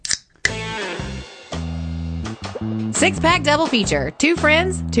Six-pack double feature. 2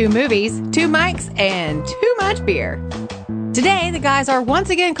 friends, 2 movies, 2 mics, and too much beer. Today, the guys are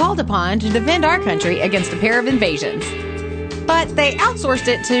once again called upon to defend our country against a pair of invasions. But they outsourced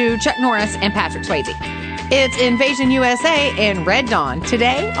it to Chuck Norris and Patrick Swayze. It's Invasion USA and Red Dawn,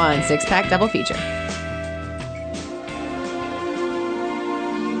 today on Six-pack double feature.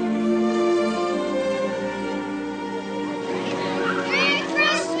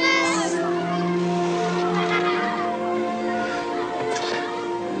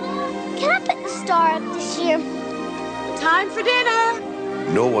 Time for dinner.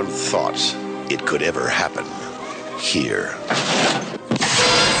 No one thought it could ever happen here.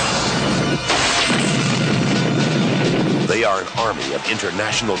 They are an army of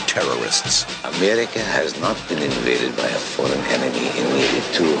international terrorists. America has not been invaded by a foreign enemy in nearly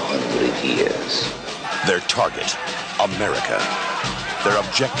 200 years. Their target, America. Their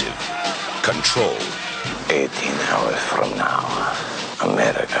objective, control. 18 hours from now,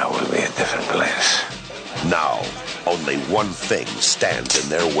 America will be a different place. Now, only one thing stands in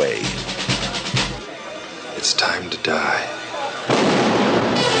their way. It's time to die.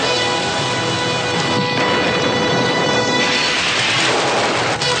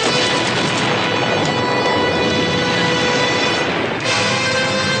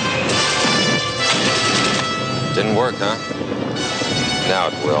 Didn't work, huh? Now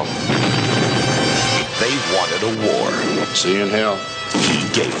it will. They wanted a war. See you in hell. He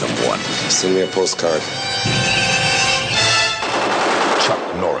gave them one. Send me a postcard.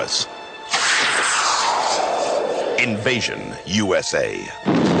 Chuck Norris. Invasion USA.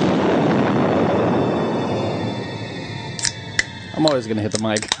 I'm always going to hit the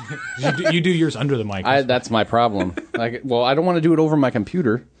mic. You do yours under the mic. That's my problem. I don't want to do it over my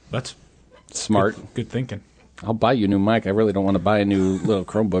computer. That's smart. Good thinking. I'll buy you a new mic. I really don't want to buy a new little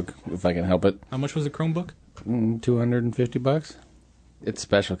Chromebook if I can help it. How much was the Chromebook? $250. It's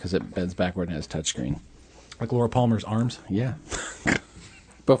special because it bends backward and has touchscreen. Like Laura Palmer's arms? Yeah.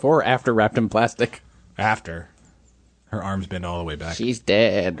 Before or after wrapped in plastic? After. Her arms bend all the way back. She's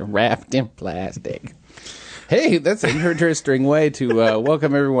dead, wrapped in plastic. Hey, that's an interesting way to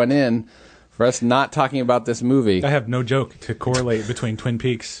welcome everyone in for us not talking about this movie. I have no joke to correlate between Twin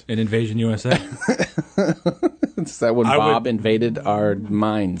Peaks and Invasion USA. It's that when Bob invaded our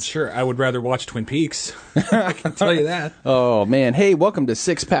minds. Sure, I would rather watch Twin Peaks. I can tell you that. Oh, man. Hey, welcome to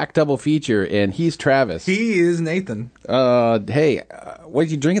Six-Pack Double Feature, and he's Travis. He is Nathan. Hey, what are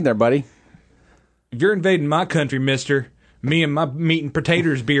you drinking there, buddy? If you're invading my country, mister, me and my meat and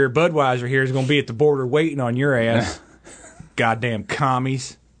potatoes beer Budweiser here is going to be at the border waiting on your ass. Goddamn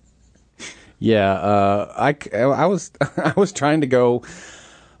commies. Yeah, I was trying to go.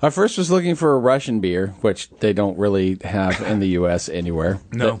 I first was looking for a Russian beer, which they don't really have in the U.S. anywhere.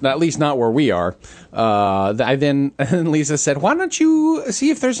 No. At least not where we are. And Lisa said, why don't you see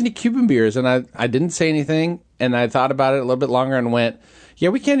if there's any Cuban beers? And I didn't say anything, and I thought about it a little bit longer and went, yeah,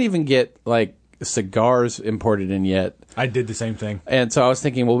 we can't even get, like, cigars imported in yet. I did the same thing. And so I was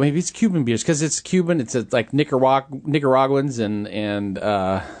thinking, well, maybe it's Cuban beers, because it's Cuban, it's like Nicaraguans and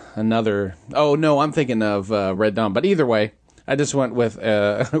another. Oh, no, I'm thinking of Red Dawn. But either way, I just went with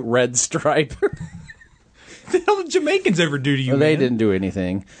Red Stripe. What the hell did Jamaicans ever do to you, They didn't do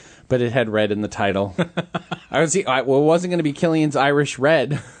anything, but it had red in the title. It wasn't going to be Killian's Irish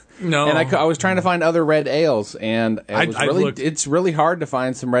Red. No. And I was trying to find other red ales, and it's really hard to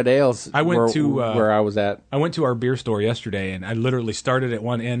find some red ales where I was at. I went to our beer store yesterday, and I literally started at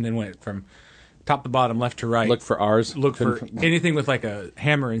one end and went from top to bottom, left to right. Look for ours. Look for anything with like a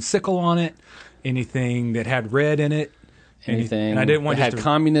hammer and sickle on it, anything that had red in it. Anything and I didn't want that had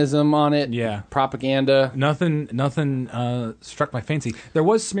communism on it. Yeah. Propaganda. Nothing struck my fancy. There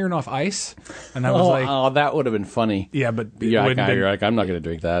was Smirnoff Ice, and I was like, oh, that would have been funny. Yeah, but you're like, I'm not going to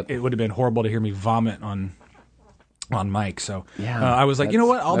drink that. It would have been horrible to hear me vomit on Mike. So yeah, I was like, you know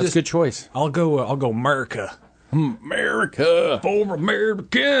what? That's a good choice. I'll go America. America. For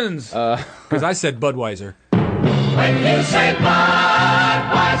Americans. Because I said Budweiser. When you say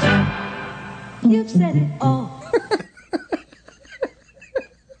Budweiser, you've said it all.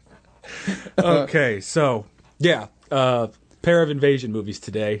 Okay, so yeah, pair of invasion movies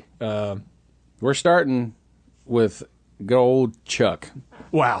today. We're starting with good old Chuck.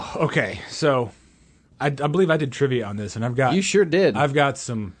 Wow. Okay, so I believe I did trivia on this, and I've got. You sure did. I've got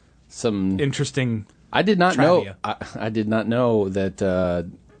some interesting. I did not trivia. know. I did not know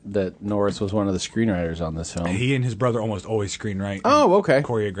that Norris was one of the screenwriters on this film. He and his brother almost always screenwrite. Oh, okay.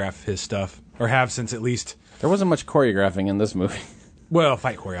 Choreograph his stuff, or have since at least. There wasn't much choreographing in this movie. Well,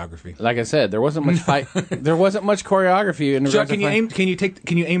 fight choreography. Like I said, there wasn't much fight. There wasn't much choreography in. Chuck, can you aim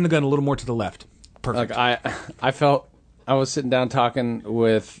the gun a little more to the left? Perfect. Like I felt I was sitting down talking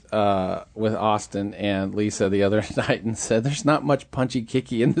with Austin and Lisa the other night and said, "There's not much punchy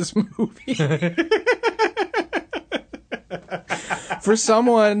kicky in this movie." For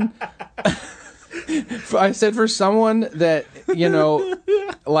someone, I said, for someone that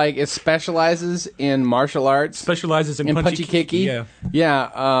like it specializes in martial arts, Specializes in punchy kicky.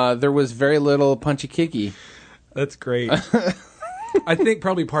 Yeah. There was very little punchy kicky. That's great. I think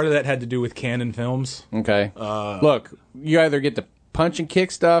probably part of that had to do with Canon Films. Okay. Look, you either get to punch and kick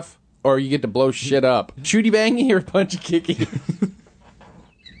stuff or you get to blow shit up. Shooty bangy or punchy kicky?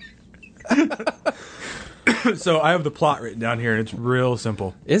 So I have the plot written down here, and it's real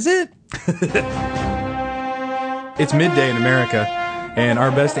simple. Is it? It's midday in America, and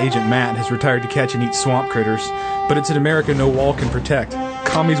our best agent Matt has retired to catch and eat swamp critters. But it's in America no wall can protect.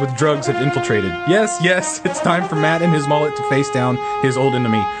 Commies with drugs have infiltrated. Yes, it's time for Matt and his mullet to face down his old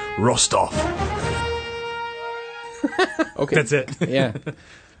enemy, Rostov. Okay. That's it. Yeah.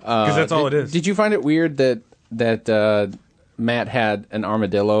 Because that's all it is. Did you find it weird that Matt had an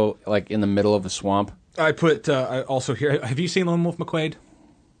armadillo like in the middle of a swamp? I put I also here. Have you seen Lone Wolf McQuade?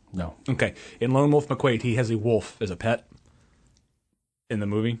 No. Okay. In Lone Wolf McQuade, he has a wolf as a pet in the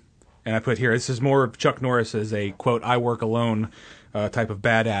movie. And I put here, this is more of Chuck Norris as a, quote, I work alone type of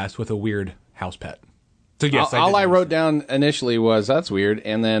badass with a weird house pet. So yes, all I wrote down initially was, that's weird,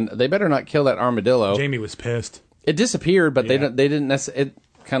 and then they better not kill that armadillo. Jamie was pissed. It disappeared, but Yeah. they didn't necessarily, it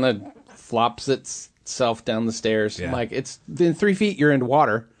kind of flops itself down the stairs. Yeah. Like, it's in 3 feet, you're in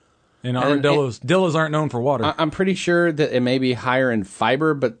water. And armadillos aren't known for water. I'm pretty sure that it may be higher in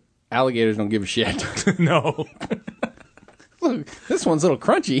fiber, but alligators don't give a shit. No. Look, this one's a little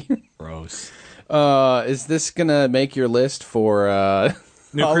crunchy. Gross. Is this gonna make your list for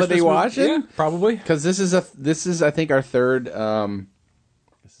New holiday Christmas watching? Yeah, probably. Because this is I think our third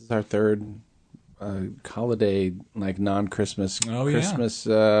holiday, like non-Christmas Christmas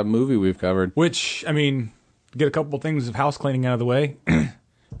movie we've covered. Which, I mean, get a couple things of house cleaning out of the way.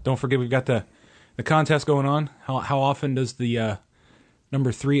 Don't forget we've got the contest going on. How often does the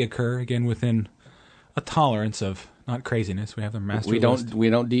number 3 occur? Again, within a tolerance of not craziness. We have the master list. We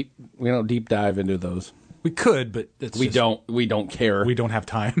don't deep dive into those. We could, but We don't care. We don't have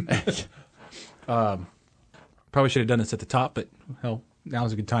time. Probably should have done this at the top, but hell,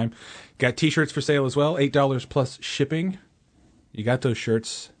 now's a good time. Got T-shirts for sale as well, $8 plus shipping. You got those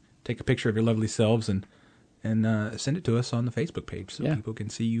shirts. Take a picture of your lovely selves and send it to us on the Facebook page so people can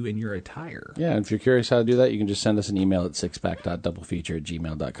see you in your attire. Yeah, and if you're curious how to do that, you can just send us an email at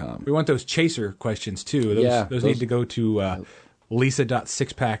sixpack.doublefeature@gmail.com. We want those chaser questions too. Those need to go to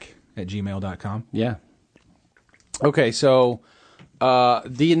lisa.sixpack@gmail.com. Yeah. Okay, so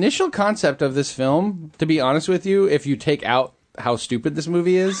the initial concept of this film, to be honest with you, if you take out how stupid this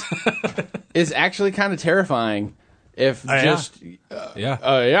movie is actually kind of terrifying. If I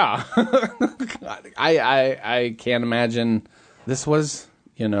can't imagine this was,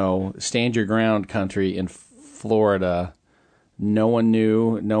 stand your ground country in Florida. No one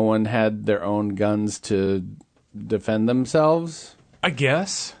knew. No one had their own guns to defend themselves. I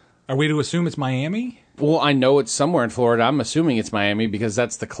guess. Are we to assume it's Miami? Well, I know it's somewhere in Florida. I'm assuming it's Miami because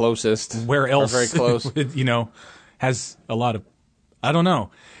that's the closest. Where else? Or very close. Has a lot of. I don't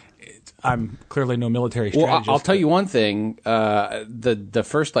know. I'm clearly no military strategist. Well, I'll tell you one thing. The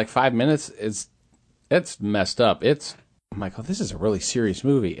first 5 minutes it's messed up. I'm like, oh, this is a really serious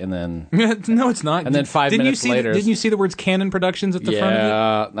movie, and then no, it's not. And then 5 minutes later, didn't you see the words Canon Productions at the front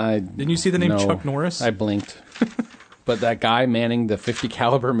of it? Didn't you see the name Chuck Norris? I blinked. But that guy manning the .50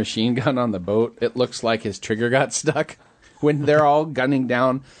 caliber machine gun on the boat, it looks like his trigger got stuck. When they're all gunning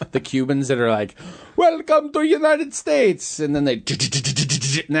down the Cubans that are like, welcome to United States. And then they,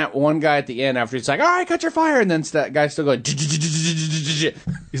 and that one guy at the end after he's like, all right, cut your fire. And then that guy's still going,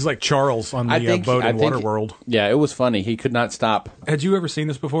 he's like Charles on the boat in Waterworld. Yeah, it was funny. He could not stop. Had you ever seen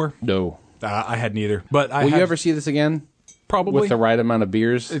this before? No. I hadn't either. But Will you ever see this again? Probably. With the right amount of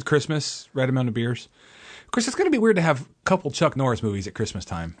beers? It's Christmas, right amount of beers. Of course, it's going to be weird to have a couple Chuck Norris movies at Christmas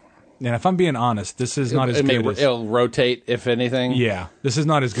time. And if I'm being honest, this is not as good as... It'll rotate, if anything. Yeah. This is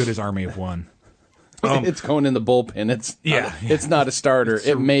not as good as Army of One. It's going in the bullpen. It's not a starter.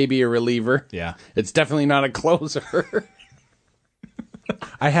 It may be a reliever. Yeah. It's definitely not a closer.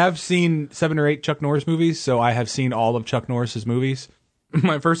 I have seen 7 or 8 Chuck Norris movies, so I have seen all of Chuck Norris's movies.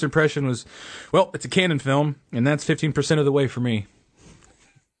 My first impression was, well, it's a Canon film, and that's 15% of the way for me.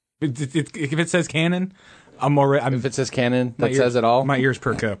 If it says Canon... if it says Canon, that says it all. My ears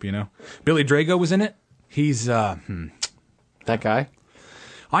perk up, Billy Drago was in it. He's that guy.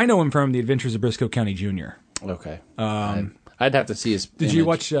 I know him from The Adventures of Briscoe County Jr. Okay. I'd have to see his. Did you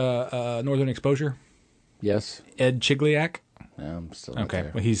watch Northern Exposure? Yes. Ed Chigliak. No, I'm still not Okay,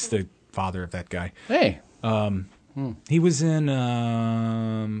 there. well, he's the father of that guy. Hey. He was in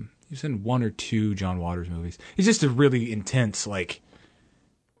one or two John Waters movies. He's just a really intense, like,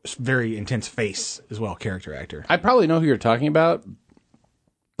 very intense face as well, character actor. I probably know who you're talking about,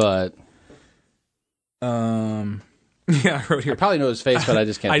 but Yeah, I wrote here. I probably know his face, but I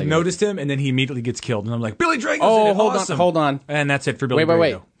just can't I think noticed him, and then he immediately gets killed, and I'm like, Billy Drago's Oh, in it. hold Awesome. hold on. And that's it for Billy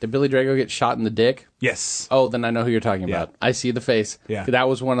Wait. Drago. Did Billy Drago get shot in the dick? Yes. Oh, then I know who you're talking Yeah. about. I see the face. Yeah. That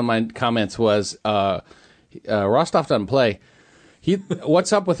was one of my comments was, Rostov doesn't play.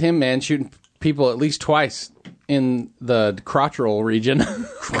 What's up with him, man, shooting people at least twice in the crotchal region?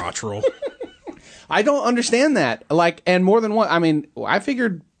 Crotchal. I don't understand that. Like, and more than one. I mean, I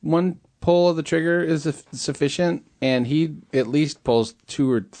figured one pull of the trigger is sufficient, and he at least pulls 2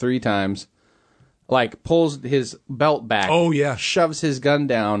 or 3 times. Like, pulls his belt back. Oh, yeah. Shoves his gun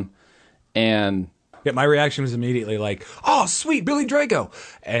down, and Yeah, my reaction was immediately like, oh, sweet, Billy Drago.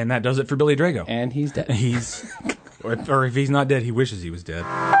 And that does it for Billy Drago. he's dead. He's, or if he's not dead, he wishes he was dead.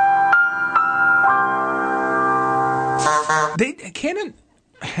 Canon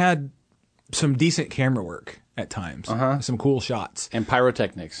had some decent camera work at times. Some cool shots. And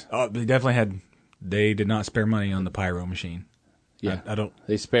pyrotechnics. They did not spare money on the pyro machine. Yeah. I don't.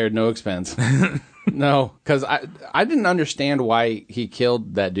 They spared no expense. No, because I didn't understand why he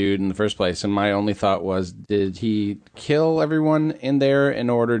killed that dude in the first place. And my only thought was, did he kill everyone in there in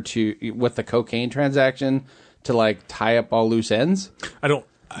order to, with the cocaine transaction, to like tie up all loose ends?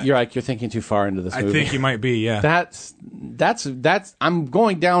 You're thinking too far into this movie. I think you might be, yeah. That's, I'm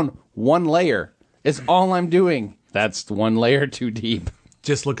going down one layer. It's all I'm doing. That's one layer too deep.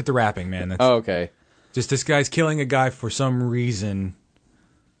 Just look at the wrapping, man. That's, Oh, okay. just this guy's killing a guy for some reason.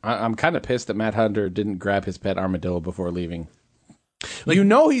 I'm kind of pissed that Matt Hunter didn't grab his pet armadillo before leaving. You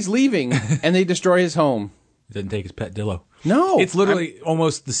know he's leaving, and they destroy his home. He doesn't take his pet Dillo. No. It's literally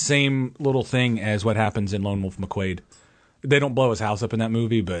almost the same little thing as what happens in Lone Wolf McQuade. They don't blow his house up in that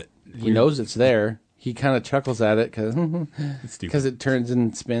movie, but He knows it's there. He kind of chuckles at it it's stupid. because it turns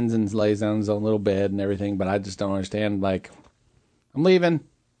and spins and lays down his own little bed and everything. But I just don't understand. Like, I'm leaving.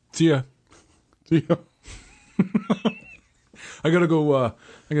 See ya. I gotta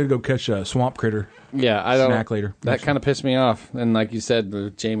go catch a swamp critter. Yeah, I don't. Snack later. That kind of pissed me off. And like you said,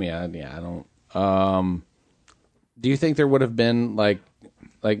 with Jamie, I don't. Do you think there would have been like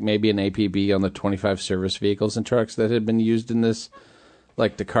maybe an APB on the 25 service vehicles and trucks that had been used in this,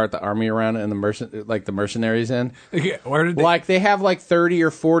 like to cart the army around and the mercenaries in? Yeah, where did they? Like they have like 30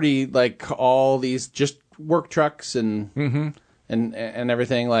 or 40 like all these just work trucks and and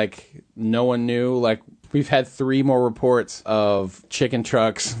everything. Like no one knew. Like we've had 3 more reports of chicken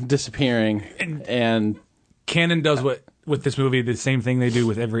trucks disappearing, and Canon does with this movie the same thing they do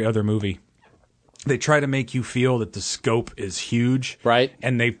with every other movie. They try to make you feel that the scope is huge, right?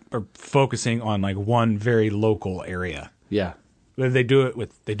 And they are focusing on like one very local area. Yeah. They do it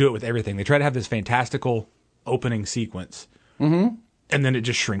with everything. They try to have this fantastical opening sequence, and then it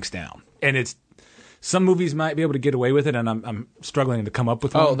just shrinks down. And it's some movies might be able to get away with it, and I'm struggling to come up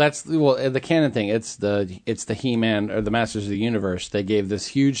with one. Oh, that's the canon thing. It's the He-Man or the Masters of the Universe. They gave this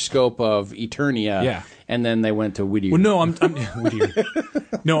huge scope of Eternia, Yeah. and then they went to Whittier. Well, no, I'm Whittier.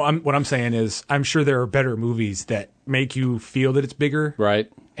 No, what I'm saying is I'm sure there are better movies that make you feel that it's bigger,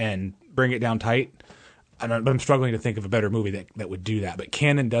 right? and bring it down tight. I'm struggling to think of a better movie that would do that. But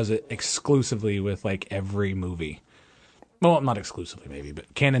Canon does it exclusively with like every movie. Well, not exclusively maybe,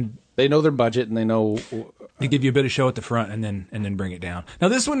 but Canon, They know their budget and they know. they give you a bit of show at the front and then bring it down. Now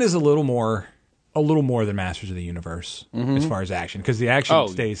this one is a little more than Masters of the Universe as far as action, because the action Oh,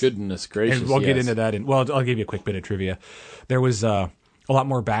 stays. goodness gracious! And we'll get yes. into that. I'll give you a quick bit of trivia. There was a lot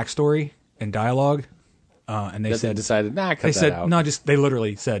more backstory and dialogue, and they That they said decided, cut they that said out. no, they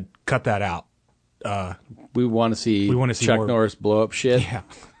literally said cut that out. We want to see. Chuck more- Norris blow up shit. Yeah.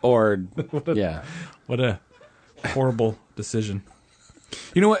 Or yeah. What a horrible decision.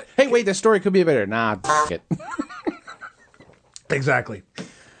 You know what? Hey, wait, the story could be better. Nah, it. Exactly.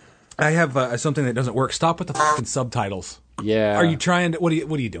 I have something that doesn't work. Stop with the fucking subtitles. Yeah. Are you trying to? What are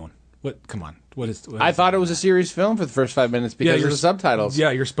you doing? What? Come on. What is? I thought it was a serious film for the first 5 minutes because of you're the subtitles.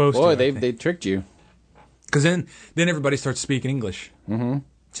 Yeah, you're supposed Boy, to. they tricked you. Because then everybody starts speaking English. Mm-hmm.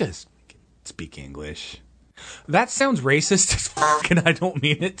 Just speak English. That sounds racist as fuck, and I don't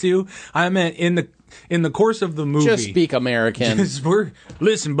mean it to. I meant in the course of the movie. Just speak American.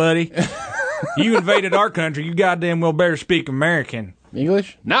 Listen, buddy. You invaded our country. You goddamn well better speak American.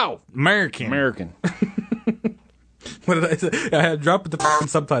 English? No. American. American. What did I say? I had dropped the fucking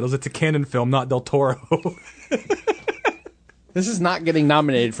subtitles. It's a Canon film, not Del Toro. This is not getting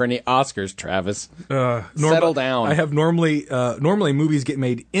nominated for any Oscars, Travis. Settle down. I have normally movies get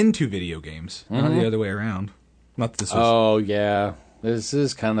made into video games, not the other way around. Not that this was. Oh, yeah. This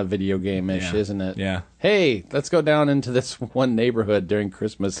is kind of video game-ish, Yeah. isn't it? Yeah. Hey, let's go down into this one neighborhood during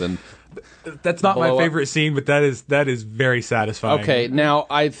Christmas and... That's not my blow up. favorite scene, but that is very satisfying. Okay, now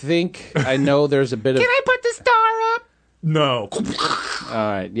I think I know there's a bit of... Can I put the star up? No.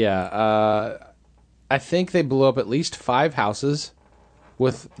 All right, yeah. I think they blew up at least 5 houses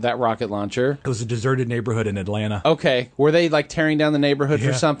with that rocket launcher. It was a deserted neighborhood in Atlanta. Okay, were they like tearing down the neighborhood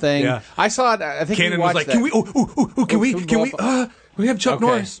Yeah, for something? yeah. I saw it. I think Cannon we was watched like, that. "Can we? Can we have Chuck Okay,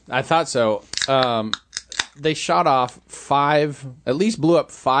 Norris?" I thought so. They shot off 5, at least blew up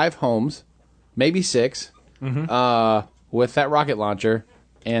 5 homes, maybe 6, with that rocket launcher,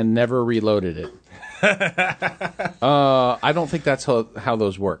 and never reloaded it. I don't think that's how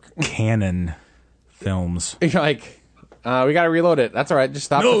those work. Cannon films. You're like, we got to reload it. That's all right. Just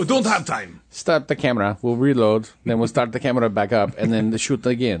stop. No, don't have time. Stop the camera. We'll reload. Then we'll start the camera back up, and then shoot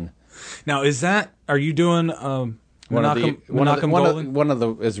again. Now, are you doing One of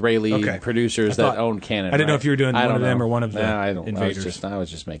the Israeli Okay. producers I thought- that own Cannon. I didn't know right? if you were doing I one don't of them know. or one of the Nah, I don't. invaders. I was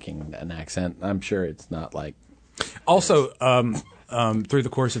just making an accent. I'm sure it's not like. Also, through the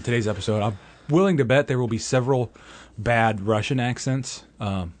course of today's episode, I'm willing to bet there will be several bad Russian accents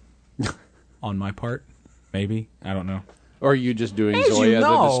on my part. Maybe. I don't know. Or are you just doing As you Zoya the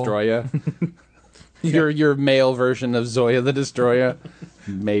know. Destroyer? Your male version of Zoya the Destroyer?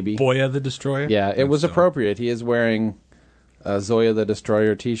 Maybe. Boya the Destroyer? Yeah, it was appropriate. He is wearing a Zoya the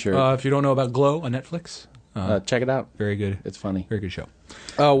Destroyer T-shirt. If you don't know about Glow on Netflix, Check it out. very good. It's funny. Very good show.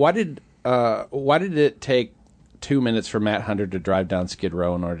 Why did it take 2 minutes for Matt Hunter to drive down Skid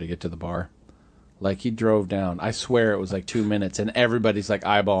Row in order to get to the bar? Like, he drove down. I swear it was like 2 minutes, and everybody's like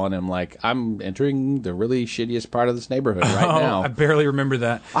eyeballing him like, I'm entering the really shittiest part of this neighborhood right now. I barely remember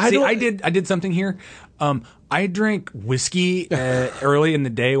that. I don't- I did something here. I drank whiskey early in the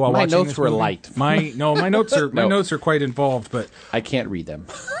day while My watching notes this were movie. light. My notes are No. notes are quite involved, but I can't read them.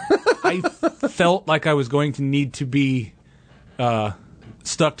 I felt like I was going to need to be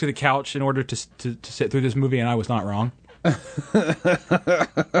stuck to the couch in order to sit through this movie, and I was not wrong.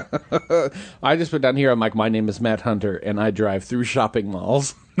 I just put down here, I'm like, my name is Matt Hunter, and I drive through shopping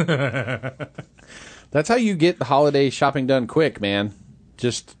malls. That's how you get the holiday shopping done quick, man.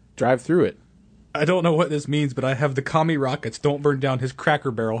 Just drive through it. I don't know what this means, but I have the commie rockets don't burn down his Cracker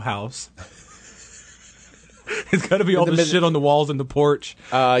Barrel house. It's got to be all the shit on the walls and the porch.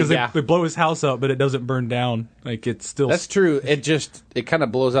 Because yeah. they blow his house up, but it doesn't burn down. Like, it's still... That's true. It kind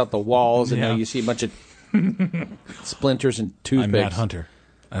of blows out the walls, and Yeah. now you see a bunch of splinters and toothpicks. I'm Matt Hunter.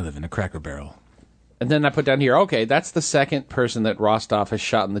 I live in a Cracker Barrel. And then I put down here, okay, that's the second person that Rostov has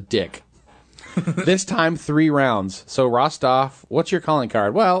shot in the dick. This time, 3 rounds. So, Rostov, what's your calling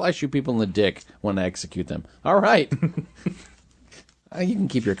card? Well, I shoot people in the dick when I execute them. All right. You can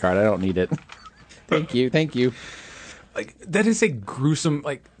keep your card. I don't need it. Thank you. Like, that is a gruesome...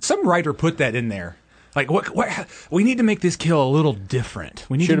 Like, some writer put that in there. Like, what? We need to make this kill a little different.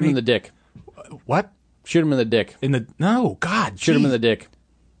 We need Shoot to him in the dick. What? Shoot him in the dick. No, God. Shoot him in the dick.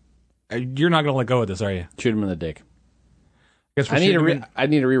 You're not going to let go of this, are you? Shoot him in the dick. I guess we're I need shooting I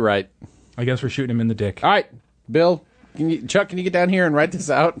need a rewrite. I guess we're shooting him in the dick. All right, Bill, Chuck, can you get down here and write this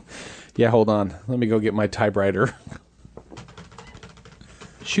out? Yeah, hold on. Let me go get my typewriter.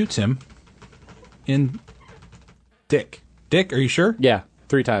 Shoots him in dick. Dick, are you sure? Yeah,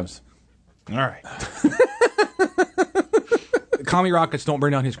 3 times. All right. Commie rockets don't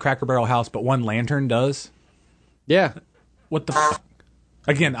burn down his Cracker Barrel house, but one lantern does. Yeah, What the fuck?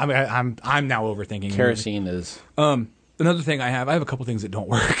 Again, I'm now overthinking. kerosene is. Another thing I have a couple things that don't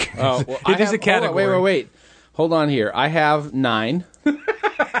work. Oh, well, it is a category. Wait. Hold on here. I have 9. Wait.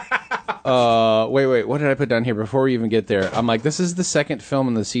 What did I put down here before we even get there? I'm like, this is the second film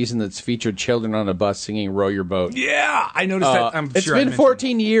in the season that's featured children on a bus singing "Row Your Boat." Yeah, I noticed that. I'm It's sure I been mentioned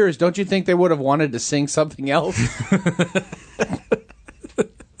 14 years. Don't you think they would have wanted to sing something else?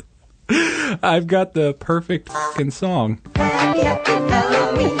 I've got the perfect fucking song. Happy, happy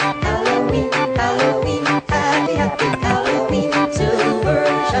Halloween, Halloween, Halloween, happy, happy Halloween, Silver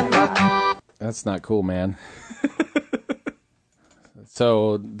Shamrock. That's not cool, man.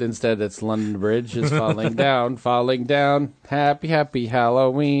 So instead, it's London Bridge is falling down, falling down. Happy, happy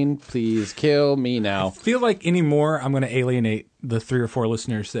Halloween. Please kill me now. I feel like anymore, I'm going to alienate the 3 or 4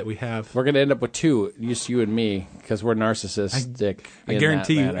 listeners that we have. We're going to end up with 2, just you and me, because we're narcissistic. I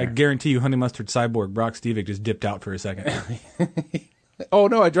guarantee you, Honey Mustard Cyborg Brock Stevick just dipped out for a second. Oh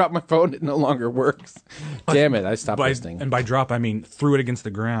no, I dropped my phone. It no longer works. Damn it, I stopped listening. And by drop, I mean threw it against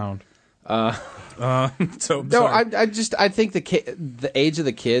the ground. So No, sorry. I think the age of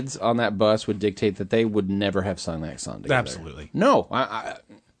the kids on that bus would dictate that they would never have sung that song together. Absolutely. No, I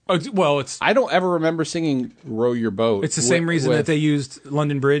I don't ever remember singing "Row Your Boat." It's the same reason that they used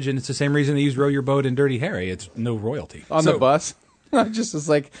London Bridge, and it's the same reason they used Row Your Boat and Dirty Harry. It's no royalty. on the bus. I just was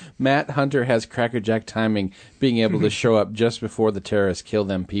like, Matt Hunter has crackerjack timing, being able to show up just before the terrorists kill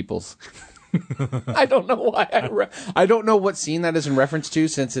them peoples. I don't know why. I don't know what scene that is in reference to,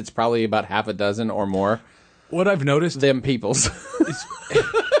 since it's probably about half a dozen or more. What I've noticed, Them peoples.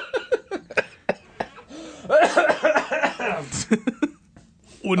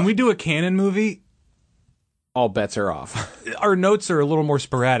 when we do a canon movie, All bets are off. our notes are a little more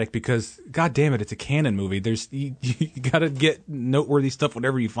sporadic because, God damn it, it's a canon movie. There's you got to get noteworthy stuff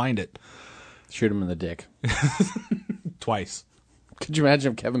whenever you find it. Shoot him in the dick. Twice. Could you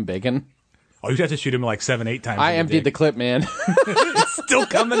imagine Kevin Bacon? Oh, you'd have to shout him like 7-8 times. I emptied the clip, man. It's still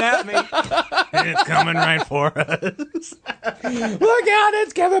coming at me. It's coming right for us. Look out,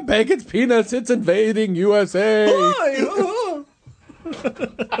 it's Kevin Bacon's penis. It's invading USA.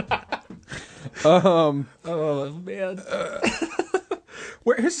 Oh man.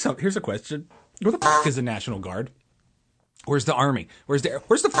 Here's a question. Where the fuck is the National Guard? Where's the Army? Where's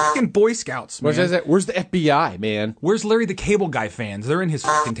the fucking Boy Scouts, man? Where's the FBI, man? Where's Larry the Cable Guy fans? They're in his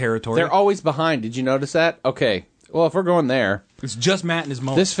fucking territory. They're always behind. Did you notice that? Okay. Well, if we're going there, It's just Matt and his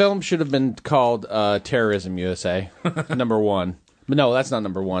mom. this film should have been called Terrorism USA, number 1. But no, that's not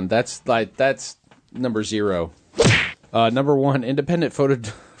number 1. That's number 0. Number 1, independent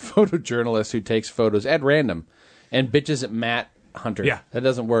photojournalist who takes photos at random and bitches at Matt Hunter. Yeah. That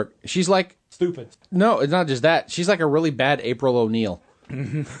doesn't work. She's like, stupid. no, it's not just that. She's like a really bad April O'Neil.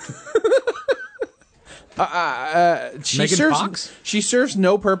 Megan Fox? She serves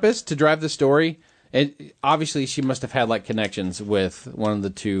no purpose to drive the story. And obviously, she must have had like connections with one of the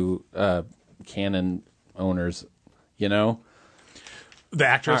two Canon owners, you know? The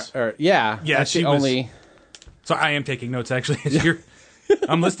actress. Yeah, Yeah, that's she the was- only. So I am taking notes actually.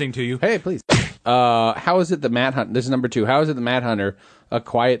 I'm listening to you. Hey, please. How is it that Matt Hunter? This is number 2. How is it that Matt Hunter, a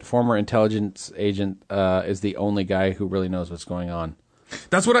quiet former intelligence agent, is the only guy who really knows what's going on?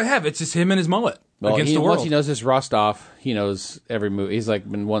 That's what I have. It's just him and his mullet against the world. Once he knows this Rostov, he knows every move. He's like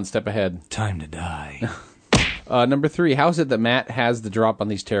been one step ahead. Time to die. Number 3. How is it that Matt has the drop on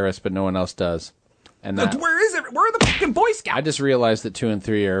these terrorists, but no one else does? And that, Where is it? Where are the fucking Boy Scouts? I just realized that 2 and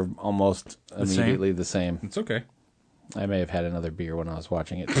 3 are almost immediately the same. It's okay. I may have had another beer when I was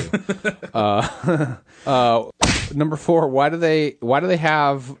watching it too. Number 4. Why do they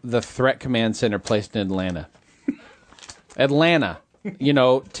have the threat command center placed in Atlanta? Atlanta,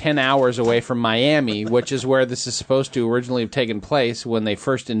 10 hours away from Miami, which is where this is supposed to originally have taken place when they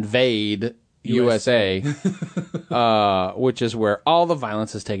first invade USA, which is where all the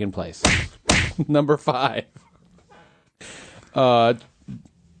violence has taken place. Number 5.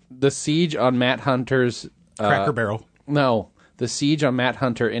 The siege on Matt Hunter's Cracker Barrel. No, the siege on Matt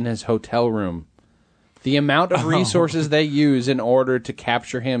Hunter in his hotel room. The amount of resources they use in order to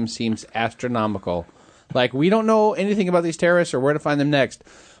capture him seems astronomical. Like, we don't know anything about these terrorists or where to find them next,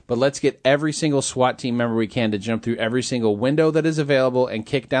 but let's get every single SWAT team member we can to jump through every single window that is available and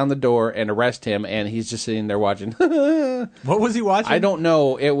kick down the door and arrest him, and he's just sitting there watching. What was he watching? I don't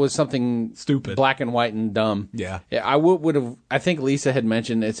know. It was something Stupid. black and white and dumb. Yeah. I would have. I think Lisa had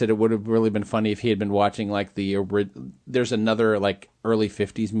mentioned it. Said it would have really been funny if he had been watching like there's another like early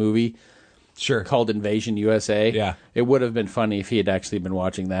 '50s movie Sure. called Invasion USA. Yeah. It would have been funny if he had actually been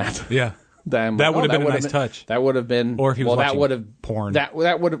watching that. Yeah. That would have been a nice touch. That would have been. Or if he was that watching would have porn. That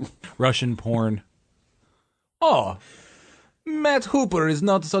would have. Russian porn. Oh, Matt Hooper is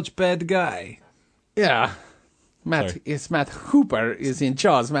not such bad guy. Yeah. Sorry. It's Matt Hooper is in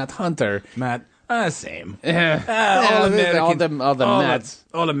Jaws. Matt Hunter. Matt, same. All All Americans. all the Matts.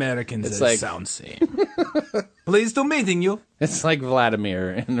 All Americans It's like- sound same. Pleased to meeting you. It's like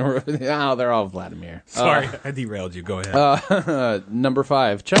Vladimir. Oh, they're all Vladimir. Sorry, I derailed you. Go ahead. Number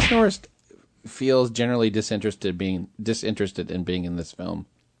 5. Chuck Norris feels generally disinterested in being in this film.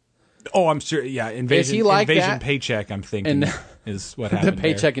 Oh, I'm sure. Yeah, invasion. he like invasion that? paycheck. I'm thinking And- is what The happened.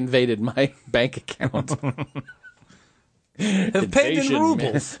 paycheck invaded my bank account. Have paid in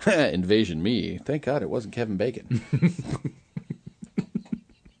rubles. Invasion me. Thank God it wasn't Kevin Bacon.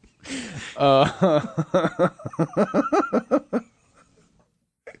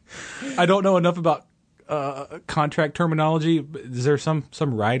 I don't know enough about contract terminology. Is there some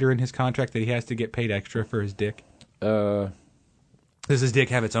rider in his contract that he has to get paid extra for his dick? Does his dick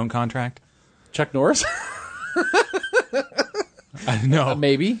have its own contract? Chuck Norris? No.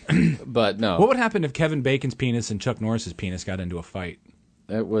 Maybe, but no. What would happen if Kevin Bacon's penis and Chuck Norris's penis got into a fight?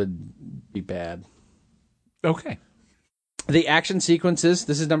 It would be bad. Okay. The action sequences,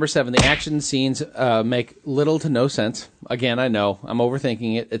 this is number 7. The action scenes make little to no sense. Again, I know, I'm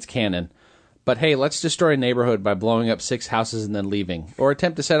overthinking it. It's canon. But hey, let's destroy a neighborhood by blowing up 6 houses and then leaving. Or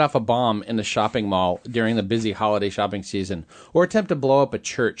attempt to set off a bomb in a shopping mall during the busy holiday shopping season. Or attempt to blow up a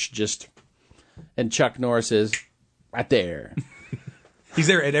church and Chuck Norris is right there. He's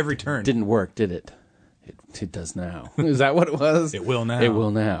there at every turn. Didn't work, did it? It does now. Is that what it was? It will now. It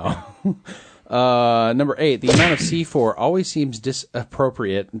will now. Number 8, the amount of C4 always seems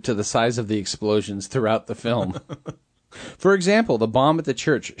disappropriate to the size of the explosions throughout the film. For example, the bomb at the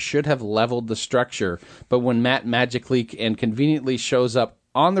church should have leveled the structure, but when Matt magically and conveniently shows up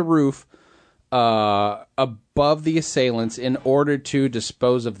on the roof above the assailants in order to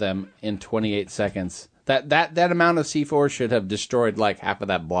dispose of them in 28 seconds, that amount of C4 should have destroyed like half of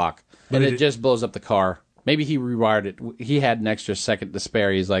that block, and it just blows up the car. Maybe he rewired it. He had an extra second to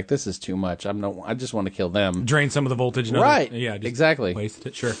spare. He's like, this is too much. I just want to kill them. Drain some of the voltage. Right. Yeah, just exactly. Waste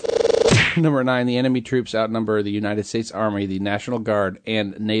it, sure. Number 9, the enemy troops outnumber the United States Army, the National Guard,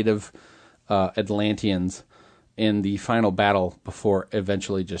 and native Atlanteans in the final battle before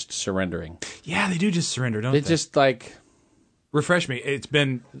eventually just surrendering. Yeah, they do just surrender, don't they? It's just like... Refresh me. It's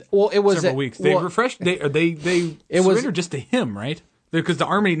been it was several weeks. They surrender just to him, right? Because the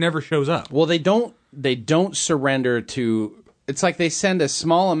army never shows up. Well, they don't surrender to... It's like they send a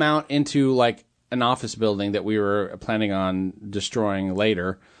small amount into like an office building that we were planning on destroying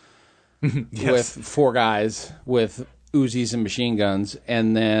later with 4 guys with Uzis and machine guns,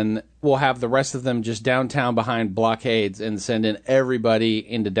 and then we'll have the rest of them just downtown behind blockades and send in everybody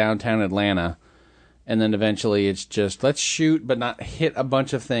into downtown Atlanta. And then eventually it's just, let's shoot but not hit a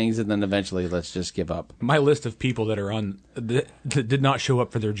bunch of things, and then eventually let's just give up. My list of people that are on that did not show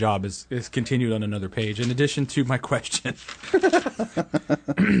up for their job is continued on another page, in addition to my question.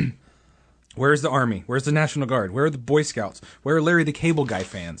 Where's the Army? Where's the National Guard? Where are the Boy Scouts? Where are Larry the Cable Guy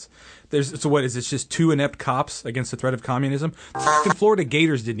fans? So what is this, just 2 inept cops against the threat of communism? The Florida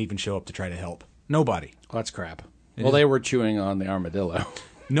Gators didn't even show up to try to help. Nobody. Well, that's crap. They were chewing on the armadillo.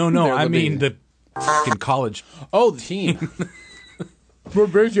 No, I mean the fucking college. Oh, the team. We're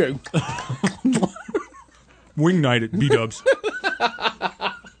bitching. Wing night at B-dubs.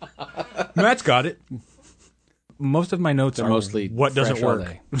 Matt's got it. Most of my notes are mostly what doesn't fresh all work.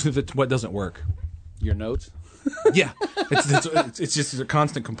 day. What doesn't work. Your notes? Yeah, it's just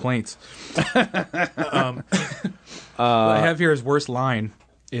constant complaints. What I have here as worst line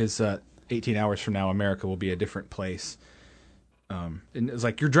is 18 hours from now, America will be a different place. And it's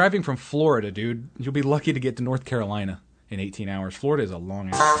like, you're driving from Florida, dude. You'll be lucky to get to North Carolina in 18 hours. Florida is a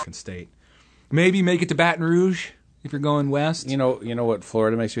long-ass fucking state. Maybe make it to Baton Rouge if you're going west. You know what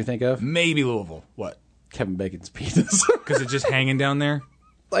Florida makes me think of? Maybe Louisville. What? Kevin Bacon's penis. Because it's just hanging down there?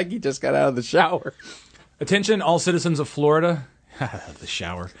 Like he just got out of the shower. Attention, all citizens of Florida. The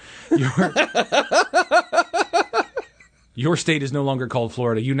shower. Your state is no longer called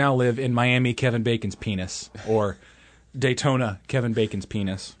Florida. You now live in Miami, Kevin Bacon's penis. Or Daytona, Kevin Bacon's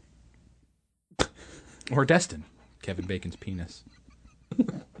penis. Or Destin, Kevin Bacon's penis.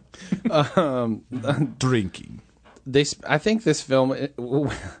 Drinking. I think this film...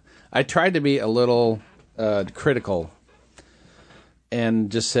 I tried to be a little critical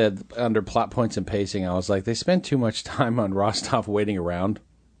and just said under plot points and pacing, I was like, they spend too much time on Rostov waiting around,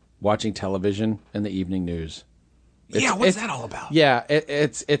 watching television and the evening news. What's that all about? Yeah,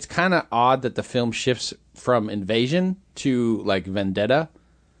 it's kind of odd that the film shifts from invasion to like vendetta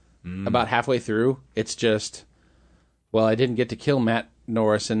about halfway through. It's just, well, I didn't get to kill Matt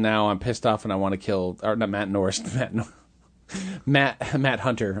Norris, and now I'm pissed off and I want to kill, or not Matt Norris, Matt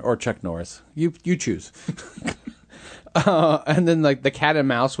Hunter or Chuck Norris. You choose. And then like the cat and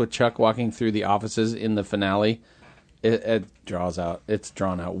mouse with Chuck walking through the offices in the finale, it's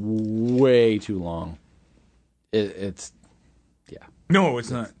drawn out way too long. It's No,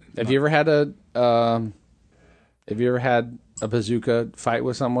 it's not. Have you ever had a bazooka fight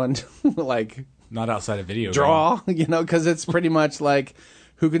with someone? Like, Not outside of video. draw, because it's pretty much like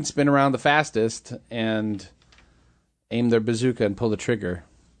who can spin around the fastest and aim their bazooka and pull the trigger.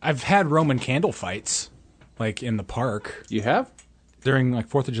 I've had Roman candle fights, like in the park. You have? During like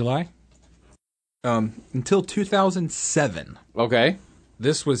 4th of July. Until 2007. Okay.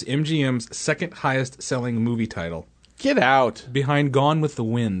 This was MGM's second highest selling movie title, Get out. behind Gone with the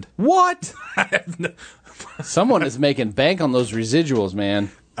Wind. What? Someone is making bank on those residuals,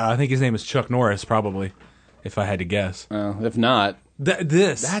 man. I think his name is Chuck Norris, probably, if I had to guess. If not,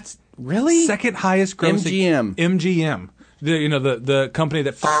 That's really second highest grossing. MGM. MGM. The company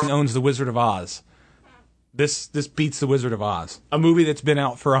that owns The Wizard of Oz. This beats The Wizard of Oz, a movie that's been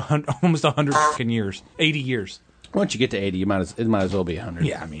out for almost 100 fucking years, 80 years. Once you get to 80, it might as well be 100.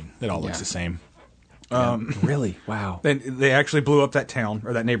 Yeah, I mean, it all looks the same. Really? Wow. Then they actually blew up that town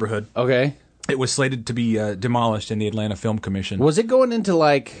or that neighborhood. Okay. It was slated to be demolished in the Atlanta Film Commission. Was it going into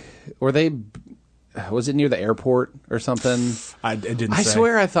was it near the airport or something? It didn't I say.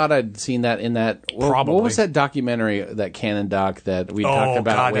 swear I thought I'd seen that in that. Probably. What was that documentary, that Canon doc that we talked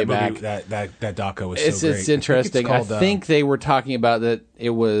about way back? That doco was It's so great. It's interesting. I called, think they were talking about that they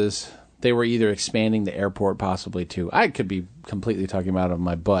were either expanding the airport possibly too. I could be completely talking about it on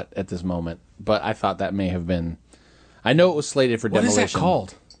my butt at this moment, but I thought that may have been. I know it was slated for demolition. What is that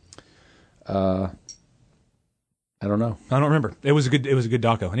called? I don't know. I don't remember. It was a good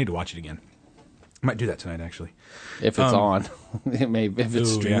doco. I need to watch it again. I might do that tonight, actually. If it's on, it may. If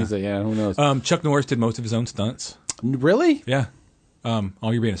it's streaming, who knows? Chuck Norris did most of his own stunts. Really? Yeah. You're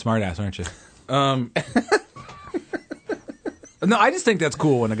being a smartass, aren't you? No, I just think that's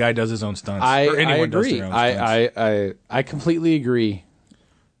cool when a guy does his own stunts. I Does agree. their own stunts. I completely agree.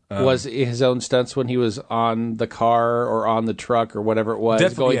 Was his own stunts when he was on the car or on the truck or whatever it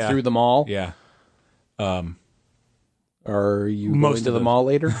was going through the mall? Yeah. Are you Most going to of the those. mall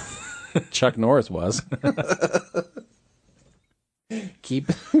later? Chuck Norris was.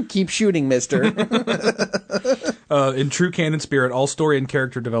 Keep shooting, mister. In true canon spirit, all story and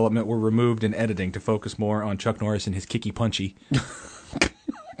character development were removed in editing to focus more on Chuck Norris and his kicky punchy.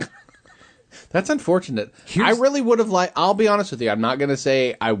 That's unfortunate. I really would have liked. I'll be honest with you. I'm not going to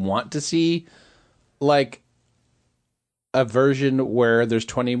say I want to see like a version where there's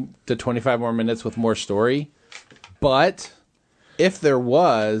 20 to 25 more minutes with more story. But if there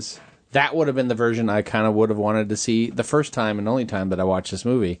was, that would have been the version I kind of would have wanted to see the first time and only time that I watched this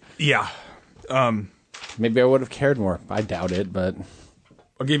movie. Yeah. Maybe I would have cared more. I doubt it, but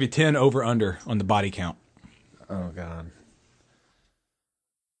I'll give you 10 over under on the body count. oh god.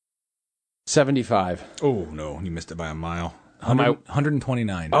 75. Oh, no. You missed it by a mile. Am I-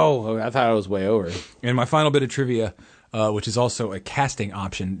 129. Oh, I thought I was way over. And my final bit of trivia, which is also a casting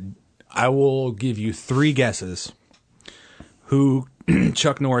option, I will give you 3 guesses who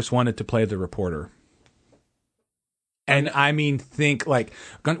Chuck Norris wanted to play the reporter. And I mean, think like,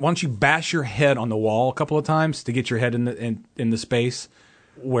 why don't you bash your head on the wall a couple of times to get your head in the space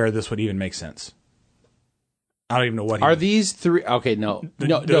where this would even make sense? I don't even know what. Are these 3? Okay, no.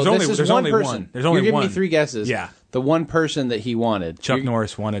 There's only- this is there's one only person. one. There's only You're giving me one. 3 guesses. Yeah. The one person that he wanted. Chuck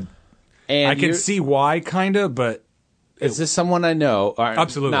Norris wanted. And I can see why, kind of, but is this someone I know? Or,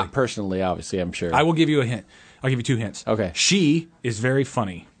 Absolutely. Not personally, obviously, I'm sure. I will give you a hint. I'll give you 2 hints. Okay. She is very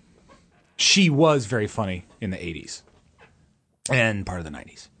funny. She was very funny in the 80s and part of the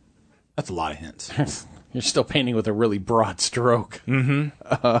 90s. That's a lot of hints. You're still painting with a really broad stroke.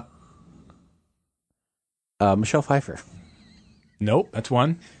 Mm-hmm. Michelle Pfeiffer. Nope, that's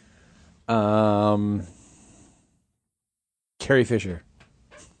one. Carrie Fisher.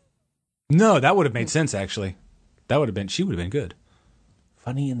 No, that would have made sense, actually. She would have been good.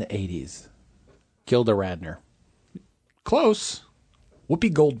 Funny in the 80s. Gilda Radner. Close.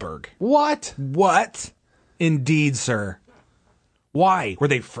 Whoopi Goldberg. What? What? Indeed, sir. Why? Were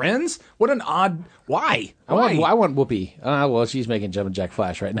they friends? What an odd... Why? I want Whoopi. Well, she's making Jumpin' Jack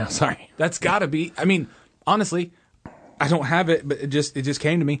Flash right now. Sorry. That's got to be... I mean, honestly, I don't have it, but it just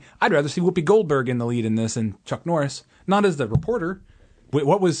came to me. I'd rather see Whoopi Goldberg in the lead in this than Chuck Norris. Not as the reporter. Wait,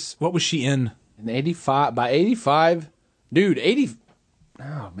 what was she in? In 85, by 85, dude, 80.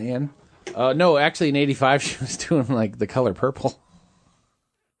 Oh man, no, actually in 85 she was doing like The Color Purple.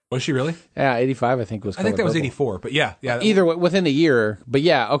 Was she really? Yeah, 85 I think was. I think that Color was Purple. 84, but yeah. Either way, within a year, but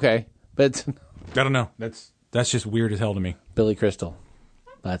yeah, okay, but I don't know. That's just weird as hell to me. Billy Crystal,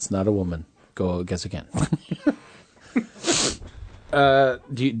 that's not a woman. Go guess again.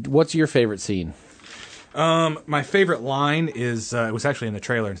 What's your favorite scene? My favorite line is it was actually in the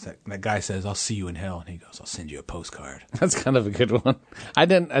trailer. That guy says, "I'll see you in hell," and he goes, "I'll send you a postcard." That's kind of a good one. I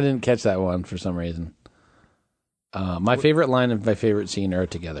didn't catch that one for some reason. My favorite line and my favorite scene are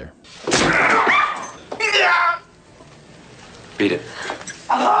together. Beat it.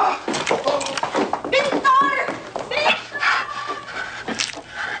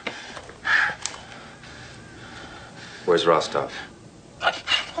 Where's Rostov?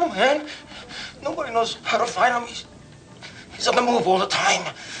 Oh, man. Nobody knows how to find him. He's on the move all the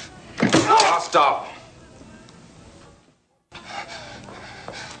time. Rostov!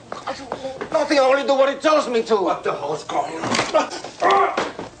 Nothing, I only do what he tells me to. What the hell's going on?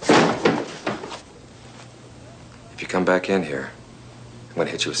 If you come back in here, I'm gonna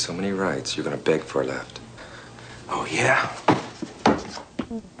hit you with so many rights, you're gonna beg for a left. Oh, yeah?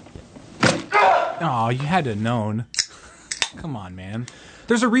 Oh, you had to have known. Come on, man.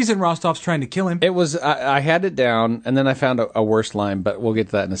 There's a reason Rostov's trying to kill him. It was, I had it down, and then I found a worse line, but we'll get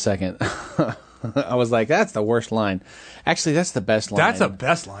to that in a second. I was like, that's the worst line. Actually, that's the best line. That's the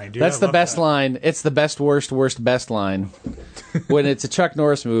best line, dude. That's I the love best that. line. It's the best, worst, best line. When it's a Chuck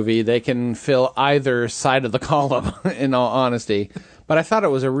Norris movie, they can fill either side of the column, in all honesty. But I thought it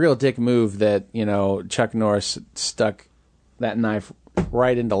was a real dick move that, you know, Chuck Norris stuck that knife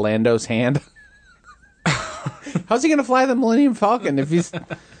right into Lando's hand. How's he going to fly the Millennium Falcon if he's...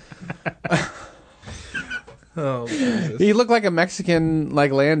 Oh, Jesus. He looked like a Mexican,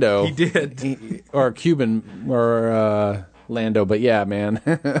 like Lando. He did. Or a Cuban, or Lando, but yeah, man.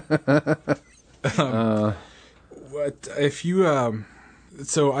 What if you?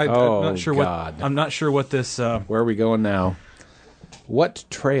 So I'm not sure God. what. I'm not sure what this. Where are we going now? What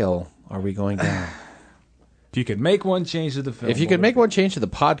trail are we going down? If you could make one change to the film, If you could make one change to the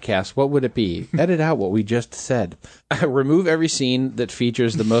podcast, what would it be? Edit out what we just said. Remove every scene that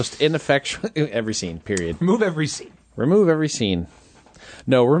features the most ineffectual... Every scene, period. remove every scene. Remove every scene.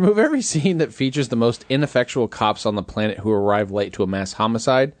 No, remove every scene that features the most ineffectual cops on the planet who arrive late to a mass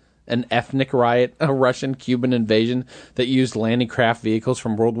homicide, an ethnic riot, a Russian-Cuban invasion that used landing craft vehicles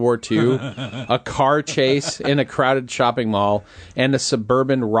from World War II, a car chase in a crowded shopping mall, and a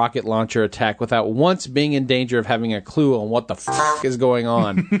suburban rocket launcher attack without once being in danger of having a clue on what the f*** is going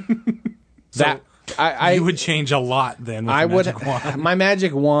on. You would change a lot then. With I the would. magic wand. My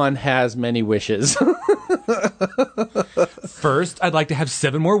magic wand has many wishes. First, I'd like to have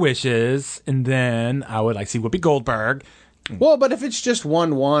 7 more wishes, and then I would like to see Whoopi Goldberg. Well, but if it's just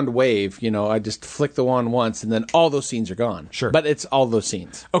one wand wave, you know, I just flick the wand once, and then all those scenes are gone. Sure. But it's all those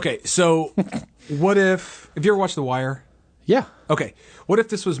scenes. Okay, so what if you ever watched The Wire? Yeah. Okay, what if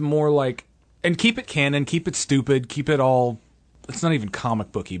this was more like, and keep it canon, keep it stupid, keep it all, it's not even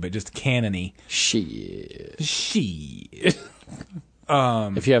comic booky, but just canon-y. Shit.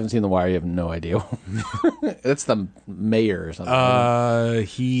 If you haven't seen The Wire, you have no idea. That's the mayor or something.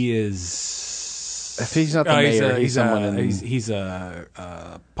 He is... If he's not the mayor, he's someone in... He's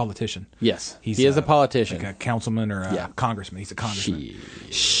a politician. Yes, He is a politician. Like a councilman or a Yeah. congressman. He's a congressman.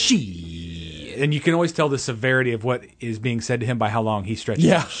 And you can always tell the severity of what is being said to him by how long he stretches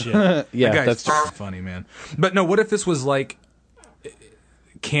Yeah. out shit. Yeah, that guy's that's funny, man. But no, what if this was like...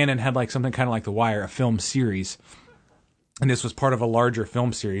 Canon had like something kind of like The Wire, a film series... And this was part of a larger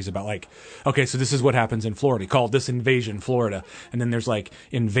film series about like, okay, so this is what happens in Florida, called This Invasion Florida. And then there's like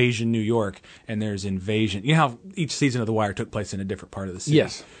Invasion New York, and there's Invasion. You know how each season of The Wire took place in a different part of the city?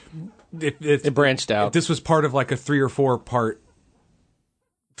 Yes. It branched out. If this was part of like a 3 or 4 part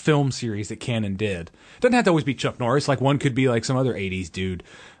film series that Canon did. It doesn't have to always be Chuck Norris. Like one could be like some other 80s dude.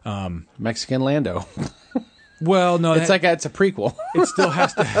 Mexican Lando. Well, no. It's a prequel. It still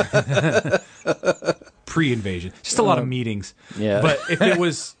has to... Pre-invasion. Just a lot of meetings. Yeah. But if it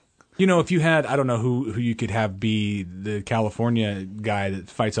was... You know, if you had... I don't know who you could have be the California guy that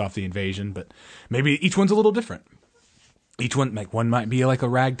fights off the invasion, but maybe each one's a little different. Each one... Like, one might be like a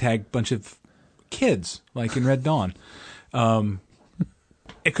ragtag bunch of kids, like in Red Dawn.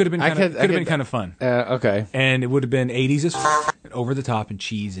 It could have been kind of fun. Okay. And it would have been 80s as over the top and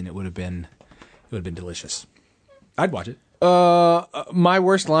cheese, and it would have been delicious. I'd watch it. My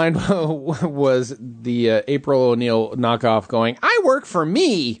worst line was the April O'Neil knockoff going, "I work for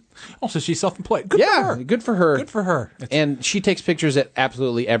me." Also, she's self-employed. Good for her. Good for her. Good for her. And she takes pictures at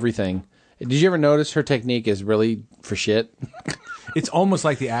absolutely everything. Did you ever notice her technique is really for shit? It's almost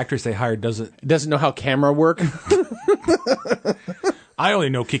like the actress they hired doesn't know how camera work. I only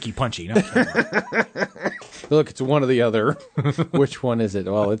know kicky punchy. Not camera. Look, it's one or the other. Which one is it?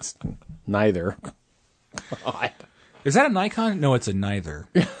 Well, it's neither. God. Is that a Nikon? No, it's a neither.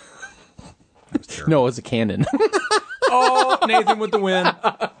 No, it's a Canon. Oh, Nathan with the win.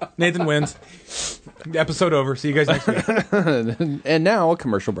 Nathan wins. Episode over. See you guys next week. And now a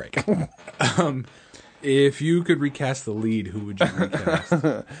commercial break. If you could recast the lead, who would you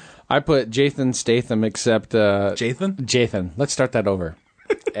recast? I put Jathan Statham, except... Jathan? Jathan. Let's start that over.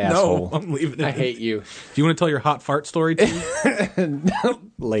 Asshole. No, I'm leaving it. I hate you. Do you want to tell your hot fart story too?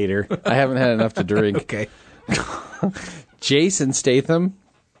 Later. I haven't had enough to drink. Okay. Jason Statham,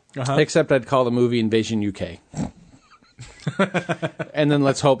 except I'd call the movie Invasion UK. And then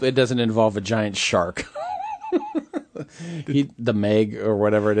let's hope it doesn't involve a giant shark. The Meg or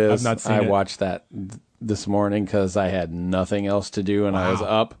whatever it is. I've not seen I it. watched that this morning because I had nothing else to do and I was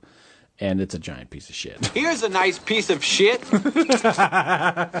up. And it's a giant piece of shit. Here's a nice piece of shit.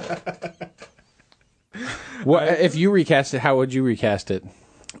 If you recast it, how would you recast it?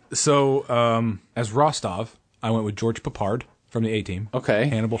 So, as Rostov, I went with George Papard from the A-Team. Okay.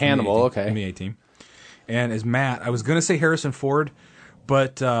 Hannibal, Hannibal, from the A-Team, okay. From the A-Team. And as Matt, I was going to say Harrison Ford,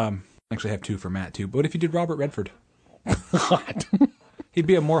 but actually I have two for Matt too. But what if you did Robert Redford? What? He'd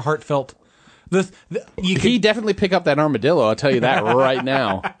be a more heartfelt. He definitely pick up that armadillo. I'll tell you that right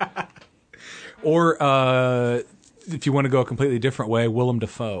now. Or if you want to go a completely different way, Willem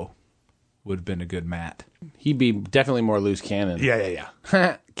Dafoe would have been a good Matt. He'd be definitely more loose cannon. Yeah.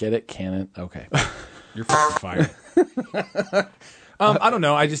 Get it? Cannon? Okay. You're fucking fired. I don't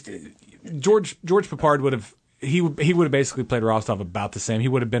know. I just George Peppard would have he would have basically played Rostov about the same. He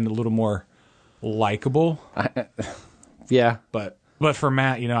would have been a little more likable. Yeah, but for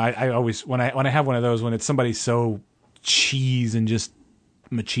Matt, I always when I have one of those, when it's somebody so cheese and just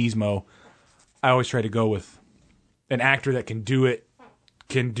machismo, I always try to go with an actor that can do it,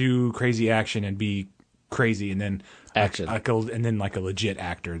 can do crazy action and be crazy, and then action, and then like a legit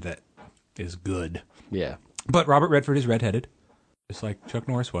actor that is good. Yeah, but Robert Redford is redheaded, just like Chuck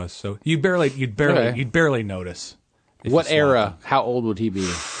Norris was. So you'd barely notice. What era? How old would he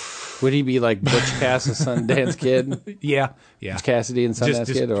be? Would he be like Butch Cassidy, Sundance Kid? Yeah. Butch Cassidy and Sundance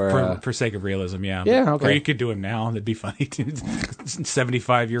just Kid, or for sake of realism, yeah. Yeah, okay. Or you could do him now. That'd be funny.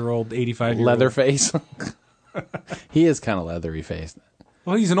 75-year-old, 85-year-old Leatherface. He is kind of leathery faced.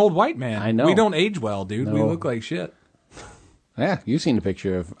 Well, he's an old white man. I know. We don't age well, dude. No. We look like shit. Yeah, I've seen a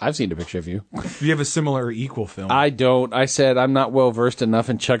picture of you. You have a similar or equal film. I don't. I said I'm not well versed enough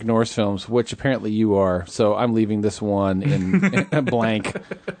in Chuck Norris films, which apparently you are. So I'm leaving this one in blank.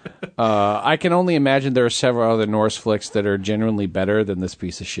 I can only imagine there are several other Norris flicks that are genuinely better than this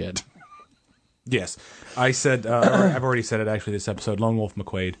piece of shit. Yes, I said. I've already said it actually this episode. Lone Wolf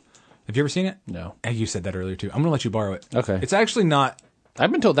McQuade. Have you ever seen it? No. You said that earlier too. I'm going to let you borrow it. Okay. It's actually not.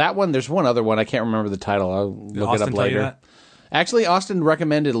 I've been told that one. There's one other one. I can't remember the title. I'll look Austin it up tell you later. that? Actually, Austin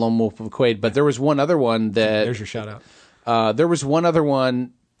recommended Lone Wolf McQuade, but there was one other one that... There's your shout out. There was one other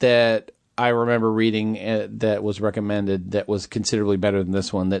one that I remember reading that was recommended that was considerably better than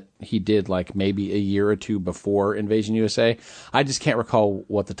this one that he did like maybe a year or two before Invasion USA. I just can't recall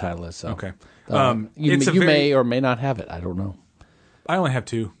what the title is. So. Okay. You may or may not have it. I don't know. I only have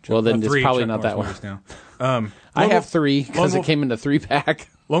two. Well, then it's probably Chuck not that one. Norris now. I have three because it came in a 3-pack.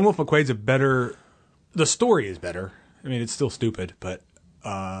 Lone Wolf McQuade's a better... The story is better. I mean, it's still stupid, but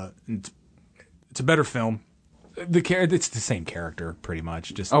it's a better film. It's the same character, pretty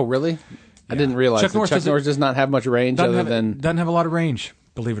much. Just really? Yeah. I didn't realize Chuck Norris does not have much range doesn't have a lot of range,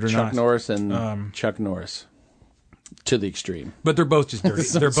 believe it or not. Chuck Norris and Chuck Norris to the extreme. But they're both just dirty.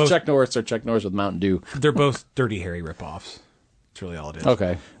 They're both Chuck Norris or Chuck Norris with Mountain Dew. They're both Dirty Harry ripoffs. That's really all it is.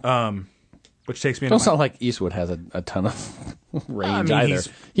 Okay. Which takes me. Don't sound like Eastwood has a ton of range either.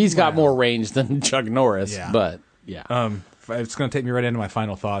 He's got more range than Chuck Norris, but. Yeah. It's going to take me right into my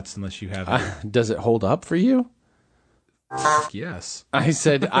final thoughts, unless you have it. Does it hold up for you? Yes. I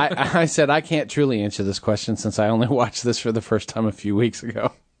said I can't truly answer this question since I only watched this for the first time a few weeks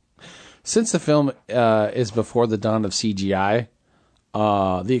ago. Since the film is before the dawn of CGI,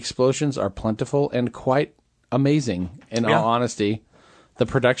 the explosions are plentiful and quite amazing. In all honesty, the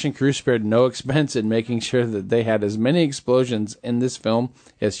production crew spared no expense in making sure that they had as many explosions in this film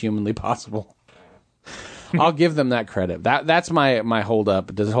as humanly possible. I'll give them that credit. That's my hold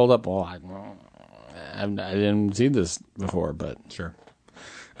up. Does it hold up? Well, I didn't see this before, but sure.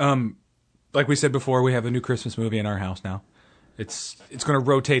 Like we said before, we have a new Christmas movie in our house now. It's going to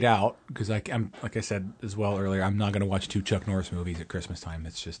rotate out because I'm like I said as well earlier, I'm not going to watch 2 Chuck Norris movies at Christmas time.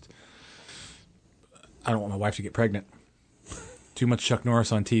 It's just I don't want my wife to get pregnant. Too much Chuck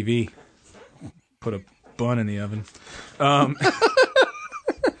Norris on TV. Put a bun in the oven.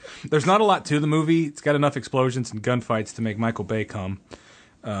 There's not a lot to the movie. It's got enough explosions and gunfights to make Michael Bay come.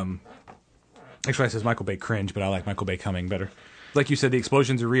 Actually, I says Michael Bay cringe, but I like Michael Bay coming better. Like you said, the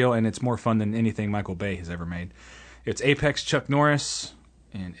explosions are real, and it's more fun than anything Michael Bay has ever made. It's Apex Chuck Norris,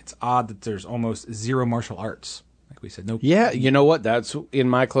 and it's odd that there's almost zero martial arts. Like we said, no. Yeah, you know what? That's in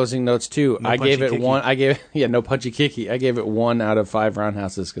my closing notes too. No I gave it punchy one. No punchy kicky. I gave it 1 out of 5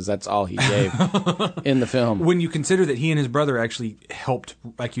 roundhouses because that's all he gave in the film. When you consider that he and his brother actually helped,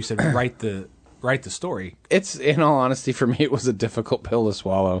 like you said, write the story. It's, in all honesty, for me, it was a difficult pill to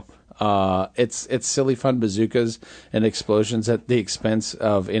swallow. It's silly fun bazookas and explosions at the expense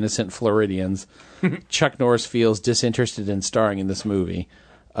of innocent Floridians. Chuck Norris feels disinterested in starring in this movie.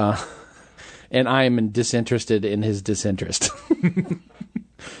 And I am disinterested in his disinterest.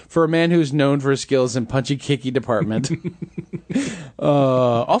 For a man who's known for his skills in punchy-kicky department,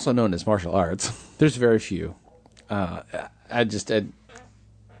 also known as martial arts, there's very few.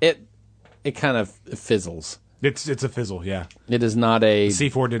 It kind of fizzles. It's a fizzle, yeah. It is not a...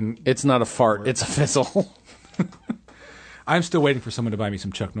 C4 didn't... It's not a fart, it's a fizzle. I'm still waiting for someone to buy me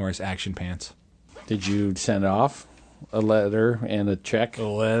some Chuck Norris action pants. Did you send off a letter and a check? A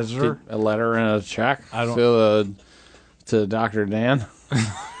letter? A letter and a check? I don't... To Dr. Dan?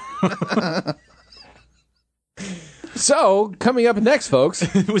 So, coming up next, folks.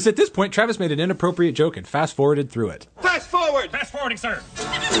 It was at this point Travis made an inappropriate joke and fast-forwarded through it. Fast forward! Fast forwarding, sir.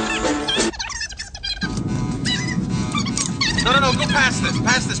 No, go past this.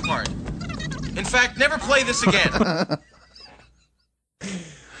 Past this part. In fact, never play this again.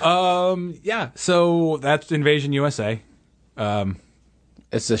 Yeah, so that's Invasion USA.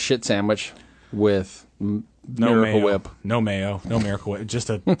 It's a shit sandwich with No Miracle mayo. Whip. No mayo. No Miracle Whip. Just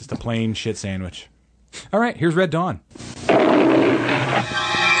a plain shit sandwich. All right, here's Red Dawn.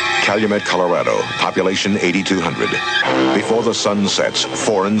 Calumet, Colorado, population 8,200. Before the sun sets,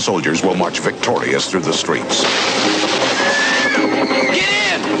 foreign soldiers will march victorious through the streets. Get in!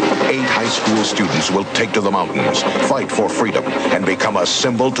 8 high school students will take to the mountains, fight for freedom, and become a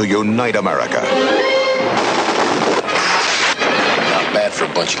symbol to unite America. Not bad for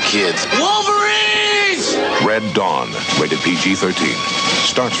a bunch of kids. Wolverines! Red Dawn, rated PG-13.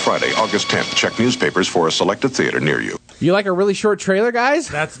 Starts Friday, August 10th. Check newspapers for a selected theater near you. You like a really short trailer, guys?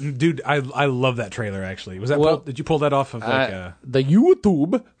 That's dude. I love that trailer. Actually, was that? Well, did you pull that off of the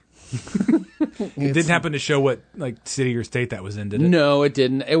YouTube? It didn't happen to show what like city or state that was in, did it? No, it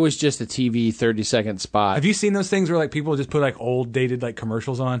didn't. It was just a TV 30-second spot. Have you seen those things where like people just put like old dated like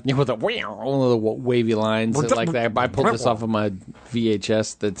commercials on? Yeah, with the one of the wavy lines like that. I pulled this off of my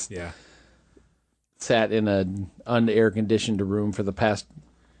VHS. That's sat in an unair conditioned room for the past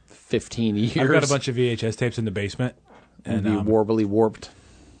 15 years. I've got a bunch of VHS tapes in the basement, and warbly warped.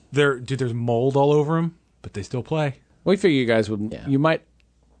 There's mold all over them, but they still play. We figure you guys would. Yeah. You might.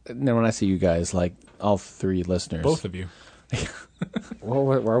 Then when I say you guys, like all 3 listeners, both of you. Well,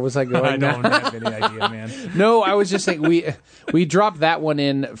 where was I going? I don't have any idea, man. No, I was just saying we dropped that one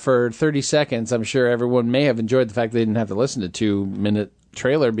in for 30 seconds. I'm sure everyone may have enjoyed the fact they didn't have to listen to 2-minute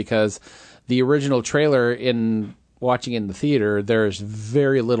trailer, because the original trailer, in watching in the theater, there's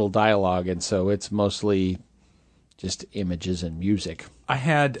very little dialogue, and so it's mostly just images and music. I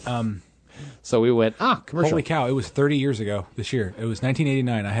had so we went commercial. Holy cow! It was 30 years ago this year. It was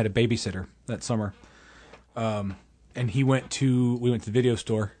 1989. I had a babysitter that summer, and we went to the video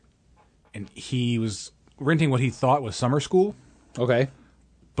store, and he was renting what he thought was summer school. Okay,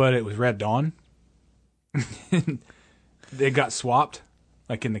 but it was Red Dawn. They got swapped,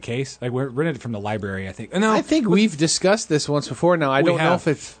 like in the case. Like we rented it from the library, I think. No, I think we've discussed this once before. Now I don't know if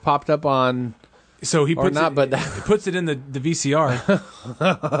it's popped up on. So he puts not, but he puts it in the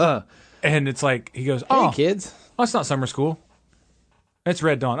VCR, and it's like he goes, "Oh, hey, kids, oh, it's not summer school. It's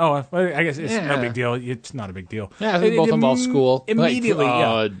Red Dawn. Oh, I guess it's no big deal. It's not a big deal. Yeah, they both involve school immediately.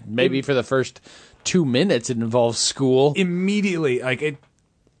 Like, maybe for the first 2 minutes it involves school. Immediately, like it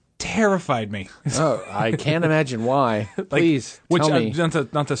terrified me. Oh, I can't imagine why. Please tell me.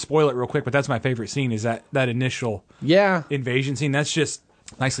 Not to spoil it real quick, but that's my favorite scene. Is that initial invasion scene? That's just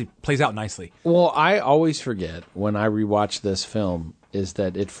plays out nicely. Well, I always forget when I rewatch this film is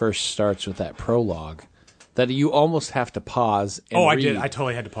that it first starts with that prologue that you almost have to pause and read. I did. I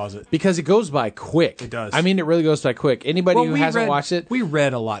totally had to pause it. Because it goes by quick. It does. I mean, it really goes by quick. Anybody who hasn't watched it... We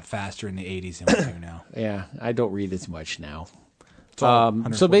read a lot faster in the 80s than we do now. Yeah, I don't read as much now.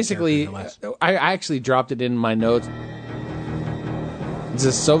 So basically, I actually dropped it in my notes.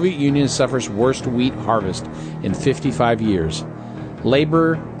 The Soviet Union suffers worst wheat harvest in 55 years.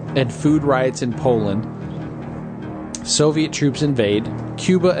 Labor and food riots in Poland. Soviet troops invade.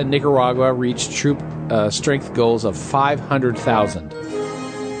 Cuba and Nicaragua reach troop strength goals of 500,000.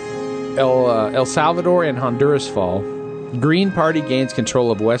 El Salvador and Honduras fall. Green Party gains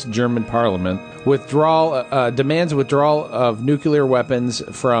control of West German parliament. Demands withdrawal of nuclear weapons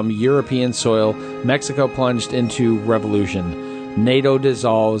from European soil. Mexico plunged into revolution. NATO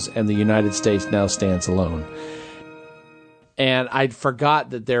dissolves, and the United States now stands alone. And I forgot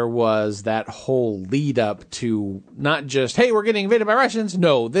that there was that whole lead up to not just, hey, we're getting invaded by Russians.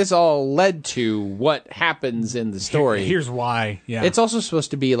 No, this all led to what happens in the story. Here's why. Yeah. It's also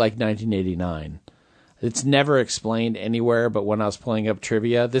supposed to be like 1989. It's never explained anywhere, but when I was pulling up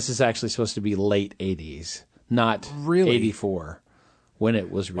trivia, this is actually supposed to be late 80s, not really 84 when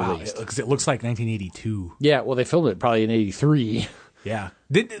it was released. Wow, it looks like 1982. Yeah, well, they filmed it probably in 83. Yeah.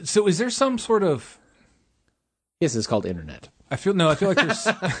 So is there some sort of... Yes, it's called Internet. I feel like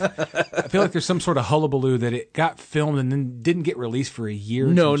there's some sort of hullabaloo that it got filmed and then didn't get released for a year.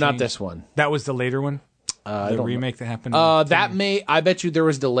 No, not this one. That was the later one? The remake that happened? I bet you there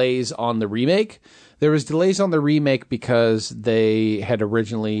was delays on the remake. There was delays on the remake because they had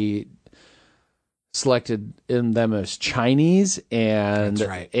originally selected in them as Chinese, and That's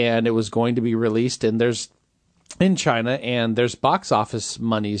right. and it was going to be released in China, and there's box office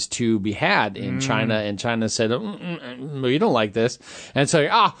monies to be had in China, and China said, you don't like this, and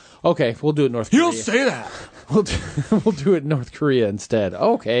so okay, we'll do it in North Korea. You'll say that. We'll do it in North Korea instead.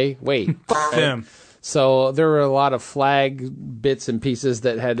 Okay, wait. Them. So there were a lot of flag bits and pieces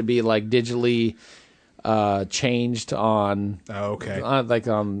that had to be like digitally changed on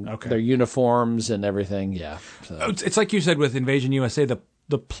their uniforms and everything. Yeah. So. It's like you said with Invasion USA,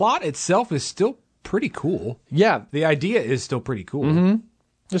 the plot itself is still pretty cool. Yeah. The idea is still pretty cool. Mm-hmm.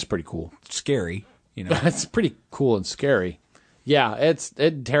 It's pretty cool. Scary, you know. It's pretty cool and scary. Yeah,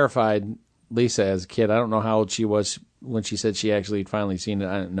 it terrified Lisa as a kid. I don't know how old she was when she said she actually finally seen it.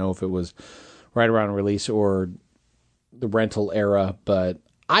 I don't know if it was right around release or the rental era, but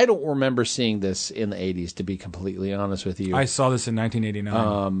I don't remember seeing this in the 80s, to be completely honest with you. I saw this in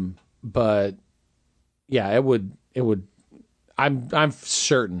 1989. But yeah, it would I'm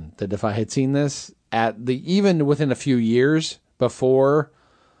certain that if I had seen this even within a few years before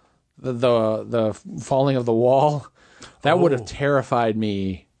the falling of the wall, that would have terrified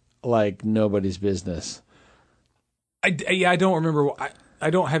me like nobody's business. I don't remember. I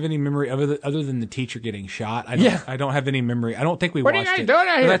don't have any memory other than the teacher getting shot. I don't have any memory. I don't think we watched it. What are you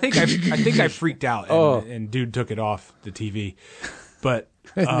doing I think I freaked out and dude took it off the TV. But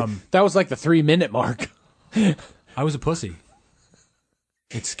that was like the 3-minute mark. I was a pussy.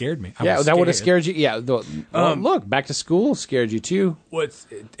 It scared me. That would have scared you. Yeah. Look, Back to School scared you too.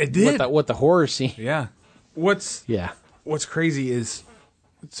 It did. With the horror scene. Yeah. What's crazy is,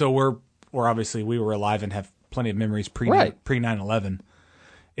 so we're obviously we were alive and have plenty of memories pre 9/11.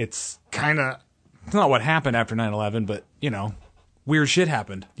 It's kind of not what happened after 9/11, but you know, weird shit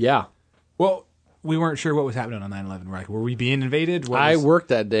happened. Yeah. Well, we weren't sure what was happening on 9/11. Right? Were we being invaded? I worked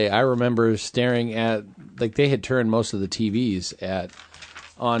that day. I remember staring at, like, they had turned most of the TVs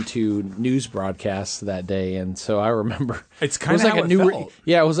onto news broadcasts that day, and so I remember it's kind of like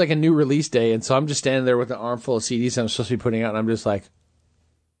it was like a new release day, and so I'm just standing there with an armful of CDs I'm supposed to be putting out, and I'm just like,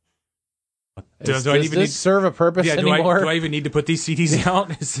 does this serve a purpose anymore? Do I even need to put these CDs out?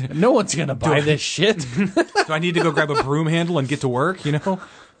 No one's gonna buy this shit. Do I need to go grab a broom handle and get to work? You know,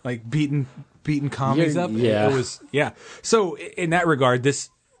 like beating commies up. Yeah, it was. Yeah. So in that regard, this,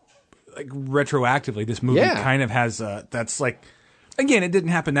 like, retroactively, this movie kind of has that's like. Again, it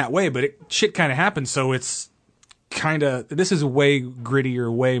didn't happen that way, but shit kind of happened, so it's kind of... This is way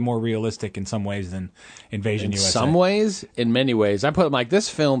grittier, way more realistic in some ways than Invasion USA. In some ways, in many ways. I put it like, this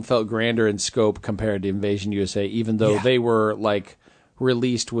film felt grander in scope compared to Invasion USA, even though they were, like,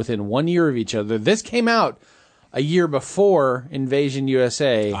 released within 1 year of each other. This came out a year before Invasion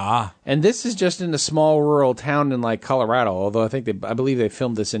USA, and this is just in a small rural town in, like, Colorado, although I believe they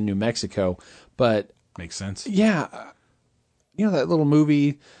filmed this in New Mexico, but... Makes sense. Yeah. You know that little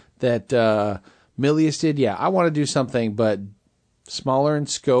movie that Milius did? Yeah, I want to do something, but smaller in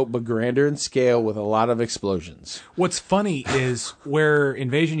scope, but grander in scale with a lot of explosions. What's funny is where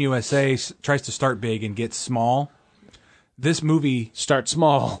Invasion USA tries to start big and get small, this movie starts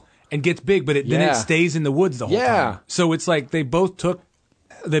small and gets big, but then it stays in the woods the whole time. So it's like they both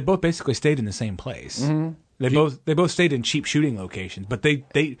basically stayed in the same place. Mm-hmm. They both stayed in cheap shooting locations, but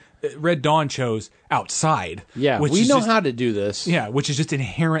they Red Dawn chose outside. Yeah, we know how to do this. Yeah, which is just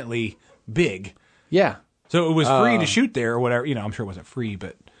inherently big. Yeah. So it was free to shoot there or whatever. You know, I'm sure it wasn't free,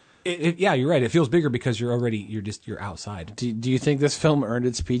 but yeah, you're right. It feels bigger because you're outside. Do you think this film earned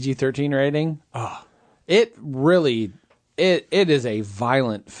its PG-13 rating? It is a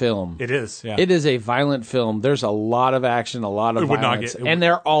violent film. It is, yeah. It is a violent film. There's a lot of action, a lot of violence, and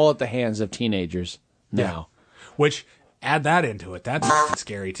they're all at the hands of teenagers now. Yeah. Which, add that into it. That's fucking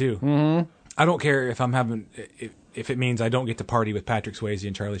scary, too. Mm-hmm. I don't care if if it means I don't get to party with Patrick Swayze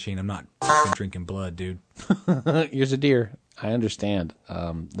and Charlie Sheen. I'm not fucking drinking blood, dude. Here's a deer. I understand.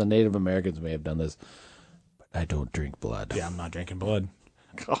 The Native Americans may have done this, but I don't drink blood. Yeah, I'm not drinking blood.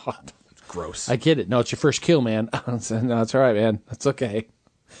 God. It's gross. I get it. No, it's your first kill, man. No, it's all right, man. That's okay.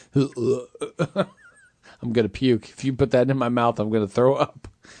 I'm going to puke. If you put that in my mouth, I'm going to throw up.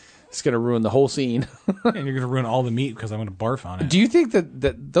 It's going to ruin the whole scene. And you're going to ruin all the meat because I'm going to barf on it. Do you think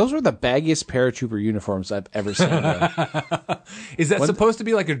that those were the baggiest paratrooper uniforms I've ever seen? Is that supposed to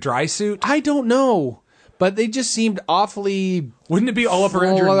be like a dry suit? I don't know. But they just seemed awfully... Wouldn't it be all up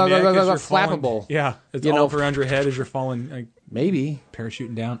around your neck as you're flappable? Falling? Yeah. It's all up around your head as you're falling. Like, maybe.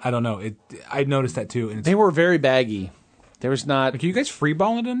 Parachuting down. I don't know. I noticed that too. And they were very baggy. There was not... Like, are you guys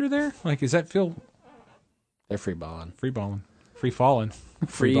freeballing under there? Like, does that feel... They're freeballing. Freeballing. Free falling.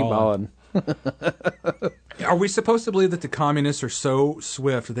 Free balling. Are we supposed to believe that the communists are so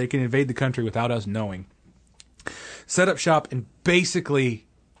swift that they can invade the country without us knowing? Set up shop and basically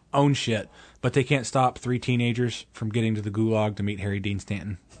own shit, but they can't stop 3 teenagers from getting to the gulag to meet Harry Dean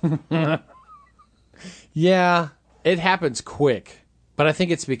Stanton. Yeah, it happens quick, but I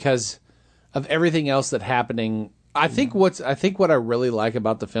think it's because of everything else that's happening. I think what I really like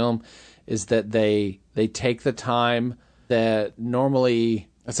about the film is that they take the time that normally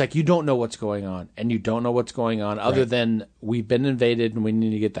it's like you don't know what's going on, and you don't know what's going on other than we've been invaded and we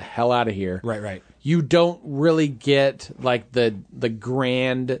need to get the hell out of here. Right. You don't really get like the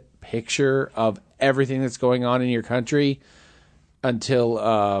grand picture of everything that's going on in your country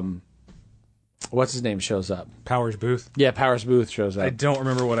until what's his name shows up. Powers Booth. Yeah, Powers Booth shows up. I don't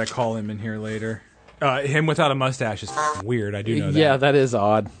remember what I call him in here later. Him without a mustache is f***ing weird. I do know that. Yeah, that is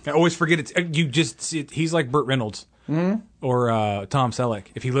odd. I always forget it's you. Just see it, he's like Burt Reynolds or Tom Selleck.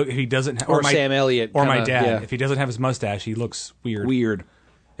 If he doesn't, Or Sam Elliott, or my kinda, dad. yeah. If he doesn't have his mustache, he looks weird. Weird.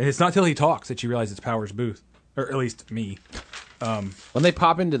 And it's not till he talks that you realize it's Powers Booth, or at least me. When they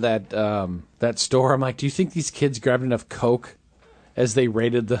pop into that store, I'm like, do you think these kids grabbed enough Coke as they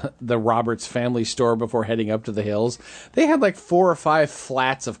raided the Roberts family store before heading up to the hills? They had like 4 or 5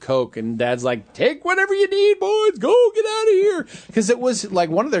 flats of Coke, and Dad's like, take whatever you need, boys, go get out of here. Because it was like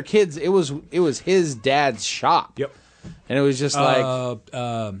one of their kids, it was his dad's shop. Yep. And it was just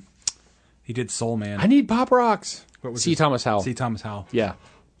like, he did Soul Man. I need Pop Rocks. What was C. his- Thomas Howell. C. Thomas Howell. Yeah.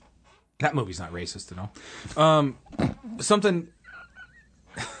 That movie's not racist at all. Something.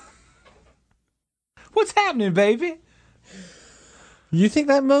 What's happening, baby? You think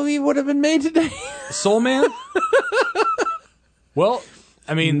that movie would have been made today? Soul Man? Well,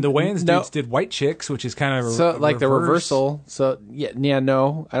 I mean, the Wayans No. dudes did White Chicks, which is kind of So like the reverse. reversal. So yeah,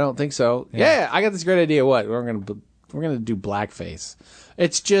 no, I don't think so. Yeah, I got this great idea. What we're gonna do blackface.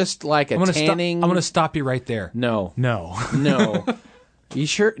 It's just like a tanning. I'm gonna stop you right there. No, No. no. You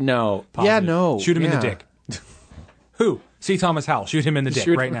sure? No. Yeah, Positive. no. Shoot him in Yeah. the dick. Who? C. Thomas Howell. Shoot him in the dick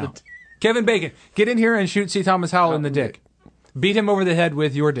Shoot right him in now. the dick. Kevin Bacon, get in here and shoot C. Thomas Howell in the dick. Beat him over the head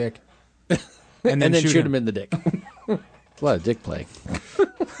with your dick. And then shoot him in the dick. It's a lot of dick play.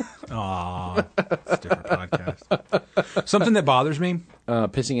 Aw, it's a different podcast. Something that bothers me.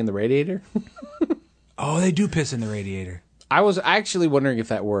 Pissing in the radiator. Oh, they do piss in the radiator. I was actually wondering if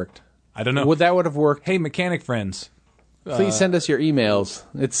that worked. I don't know. Would that would have worked? Hey, mechanic friends. Please send us your emails.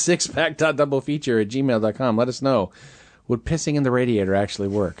 It's sixpack.doublefeature@gmail.com. Let us know. Would pissing in the radiator actually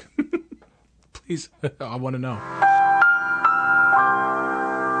work? Please, I want to know.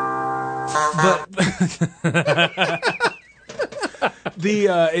 But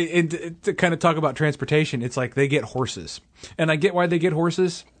to kind of talk about transportation, it's like they get horses, and I get why they get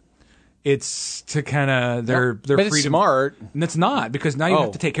horses. It's to kind of their but it's freedom. smart. And it's not, because now you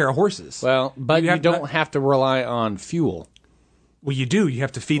have to take care of horses. Well, but you don't not- have to rely on fuel. Well, you do. You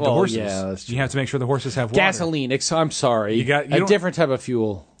have to feed the Well, horses. yeah, that's true. You have to make sure the horses have water. Gasoline. I'm sorry. You a don't- different type of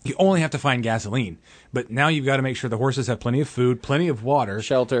fuel. You only have to find gasoline, but now you've got to make sure the horses have plenty of food, plenty of water,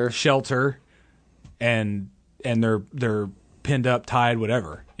 Shelter, and they're pinned up, tied,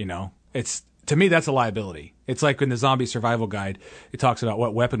 whatever. You know, it's, to me, that's a liability. It's like in the zombie survival guide, it talks about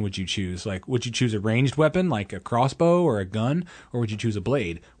what weapon would you choose. Like, would you choose a ranged weapon like a crossbow or a gun, or would you choose a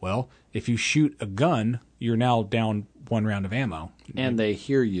blade? Well, if you shoot a gun, you're now down 1 round of ammo, and they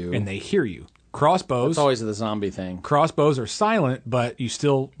hear you. and they hear you. Crossbows. It's always the zombie thing. Crossbows are silent, but you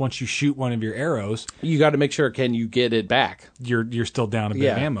still, once you shoot one of your arrows, You got to make sure, can you get it back? you're still down a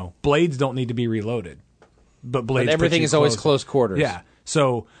bit of Yeah. ammo. Blades don't need to be reloaded, but blades. But everything put you is always close quarters. Yeah.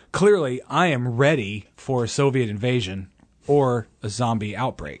 So clearly, I am ready for a Soviet invasion or a zombie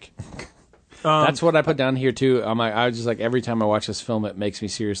outbreak. That's what I put down here too. I was just like, every time I watch this film, it makes me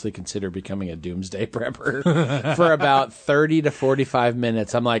seriously consider becoming a doomsday prepper. For about 30 to 45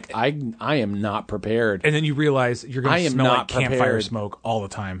 minutes, I'm like, I am not prepared. And then you realize you're going I to am smell not like campfire prepared. smoke all the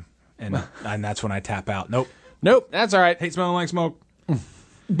time, and that's when I tap out. Nope, that's all right. Hate smelling like smoke.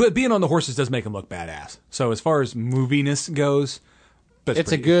 But being on the horses does make them look badass. So as far as moviness goes,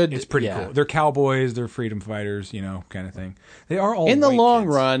 It's it's pretty yeah. cool. They're cowboys, they're freedom fighters, kind of thing. They are all In the white long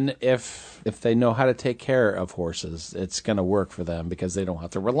kids. run, if they know how to take care of horses, it's going to work for them because they don't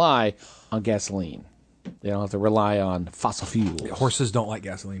have to rely on gasoline. They don't have to rely on fossil fuels. Horses don't like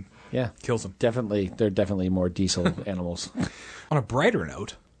gasoline. Yeah, Kills them. definitely. They're definitely more diesel animals. On a brighter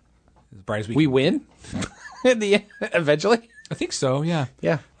note, as bright as We win in the end, eventually. I think so. Yeah.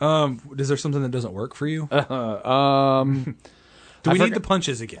 Yeah. Is there something that doesn't work for you? Do I we need forgot- the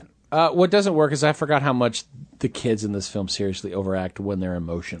punches again? What doesn't work is I forgot how much the kids in this film seriously overact when they're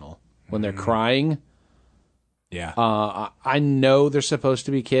emotional, when they're crying. Yeah. I know they're supposed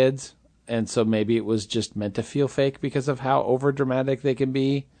to be kids. and so maybe it was just meant to feel fake because of how over dramatic they can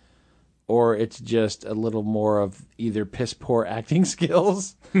be, or it's just a little more of either piss poor acting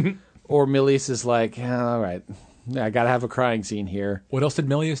skills, or Milius is like, all right, I got to have a crying scene here. What else did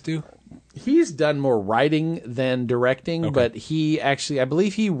Milius do? He's done more writing than directing, but he actually, I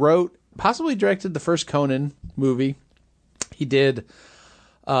believe he wrote, possibly directed the first Conan movie. He did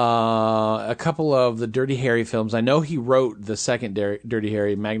a couple of the Dirty Harry films. I know he wrote the second Dirty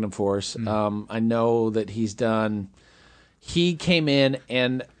Harry, Magnum Force. I know that he came in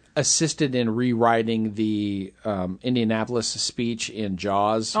and assisted in rewriting the Indianapolis speech in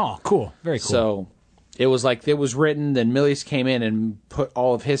Jaws. Oh, cool. Very cool. So it was like it was written, then Milius came in and put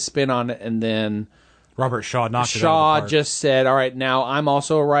all of his spin on it, and then Robert Shaw knocked it out of the Shaw park. just said, all right, now I'm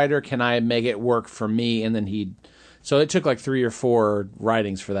also a writer. Can I make it work for me? And then so it took like 3 or 4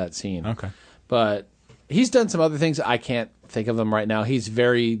 writings for that scene. Okay. But he's done some other things. I can't think of them right now. He's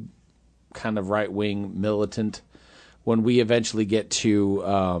very kind of right-wing militant. When we eventually get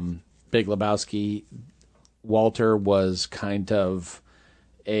to Big Lebowski, Walter was kind of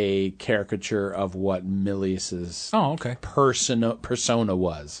a caricature of what Milius's persona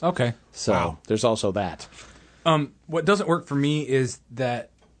was. Okay. So there's also that. What doesn't work for me is that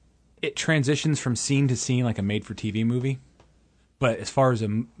it transitions from scene to scene like a made-for-TV movie. But as far as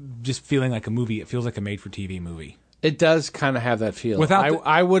just feeling like a movie, it feels like a made-for-TV movie. It does kind of have that feel. Without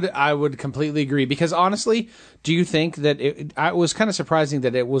I would completely agree, because honestly, do you think that it was kind of surprising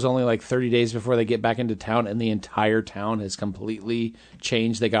that it was only like 30 days before they get back into town and the entire town has completely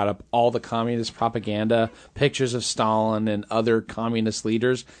changed? They got up all the communist propaganda, pictures of Stalin and other communist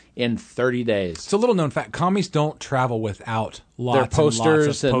leaders in 30 days. It's a little known fact. Commies don't travel without lots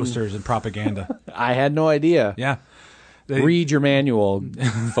posters and posters and propaganda. I had no idea. Yeah. Read your manual,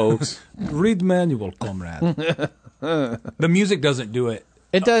 folks. Read manual, comrade. The music doesn't do it.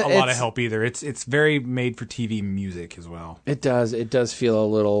 It does a lot of help either. It's very made for TV music as well. It does. It does feel a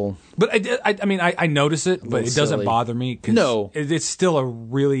little. But I mean, I notice it, but it doesn't silly. bother me. No, it's still a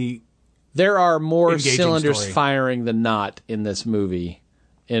really. There are more engaging cylinders story. firing than not in this movie,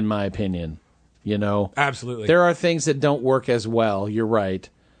 in my opinion. You know, absolutely. There are things that don't work as well. You're right,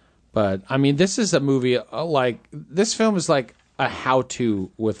 but I mean, this is a movie like this film is like a how-to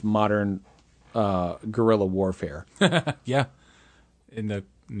with modern guerrilla warfare. Yeah, in the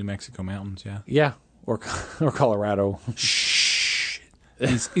New Mexico mountains. Yeah, yeah, or Colorado. Shh,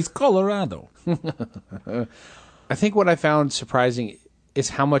 he's Colorado. I think what I found surprising is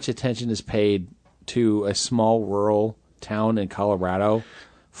how much attention is paid to a small rural town in Colorado,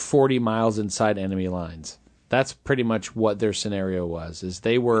 40 miles inside enemy lines. That's pretty much what their scenario was. Is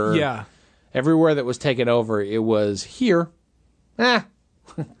they were everywhere that was taken over. It was here,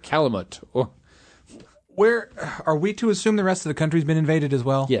 Calumet. Where are we to assume the rest of the country's been invaded as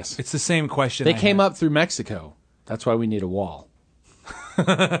well? Yes, it's the same question. They came up through Mexico. That's why we need a wall.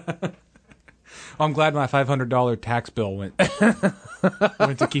 I'm glad my $500 tax bill went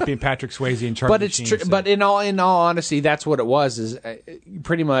to keeping Patrick Swayze in charge. But it's true. So. But in all honesty, that's what it was. Is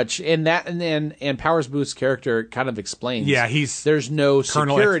pretty much, and Powers Booth's character kind of explains. Yeah, there's no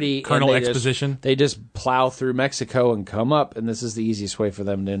security. Colonel Exposition. They just plow through Mexico and come up, and this is the easiest way for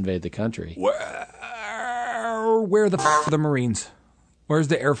them to invade the country. Where the f are the Marines? Where's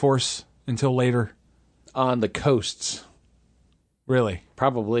the Air Force until later? On the coasts. Really?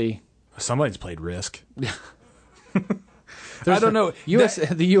 Probably. Somebody's played Risk. I don't know.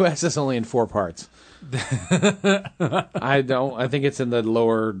 The U.S. is only in 4 parts. I think it's in the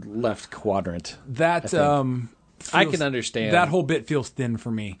lower left quadrant. I can understand. That whole bit feels thin for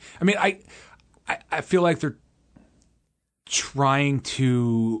me. I mean, I feel like they're trying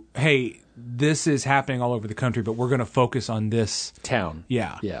to, hey, this is happening all over the country, but we're going to focus on this town.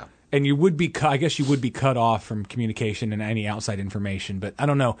 Yeah. Yeah. And I guess you would be cut off from communication and any outside information, but I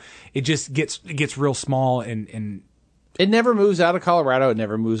don't know. It just gets real small and it never moves out of Colorado. It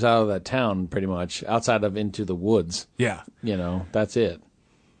never moves out of that town, pretty much, outside of into the woods. Yeah. You know, that's it.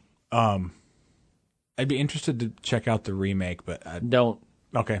 I'd be interested to check out the remake, but don't.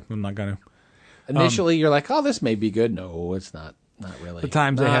 Okay, I'm not going to. Initially, you're like, oh, this may be good. No, it's not. Not really. The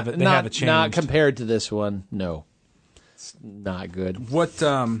times they have a change. Not compared to this one. No. It's not good. What,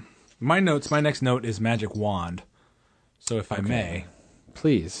 my next note is magic wand. So if I may.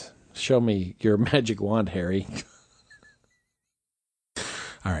 Please, show me your magic wand, Harry.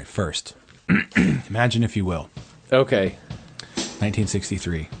 All right, first. Imagine, if you will. Okay.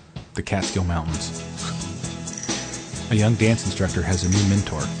 1963. The Catskill Mountains. A young dance instructor has a new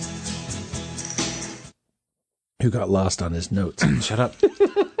mentor. Who got lost on his notes? Shut up.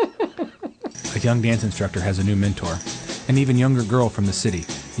 A young dance instructor has a new mentor. An even younger girl from the city.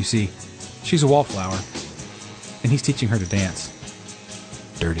 You see, She's a wallflower, and he's teaching her to dance.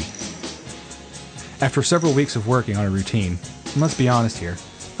 Dirty. After several weeks of working on a routine, and let's be honest here,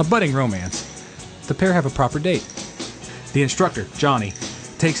 a budding romance, the pair have a proper date. The instructor, Johnny,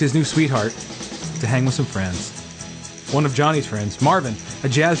 takes his new sweetheart to hang with some friends. One of Johnny's friends, Marvin, a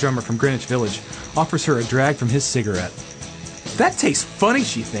jazz drummer from Greenwich Village, offers her a drag from his cigarette. That tastes funny,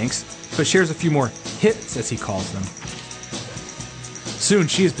 she thinks, but shares a few more hits, as he calls them. Soon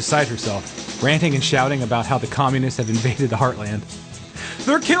she is beside herself, ranting and shouting about how the communists have invaded the heartland.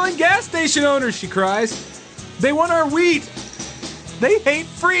 They're killing gas station owners, she cries. They want our wheat. They hate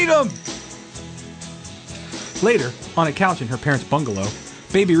freedom. Later, on a couch in her parents' bungalow,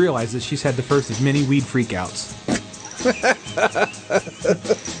 Baby realizes she's had the first of many weed freakouts.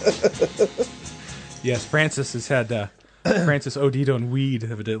 Yes, Francis has had Francis OD'd on weed,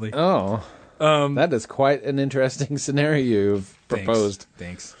 evidently. Oh, that is quite an interesting scenario you've proposed.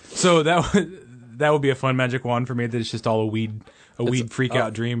 Thanks. So that would be a fun magic wand for me. That it's just all a weed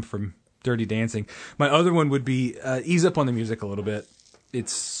freakout dream from Dirty Dancing. My other one would be ease up on the music a little bit.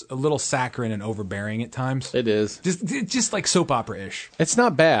 It's a little saccharine and overbearing at times. It is just like soap opera-ish. It's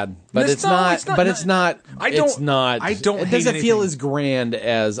not bad, but it's not. But it's not. I don't. It's not. I don't. It hate doesn't feel anything. as grand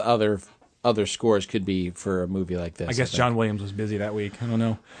as other scores could be for a movie like this. I guess John Williams was busy that week. I don't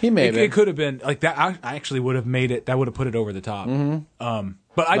know. He may have been. It could have been like that. I actually would have made it. That would have put it over the top. Mm-hmm.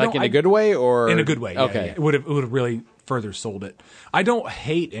 But I like don't. in a good way or in a good way. Yeah, okay, yeah. It would have really further sold it. I don't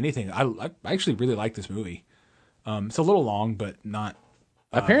hate anything. I actually really like this movie. It's a little long, but not.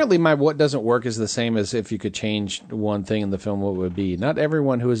 Apparently, my what doesn't work is the same as if you could change one thing in the film, what would it be? Not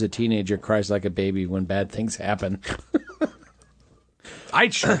everyone who is a teenager cries like a baby when bad things happen. I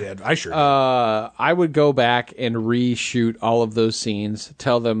sure did. I would go back and reshoot all of those scenes,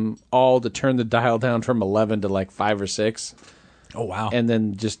 tell them all to turn the dial down from 11 to like 5 or 6. Oh, wow. And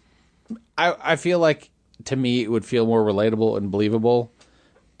then just, I feel like, to me, it would feel more relatable and believable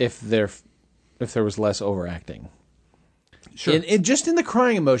if there was less overacting. Sure. Just in the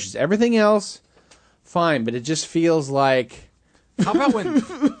crying emotions. Everything else, fine, but it just feels like... How about when...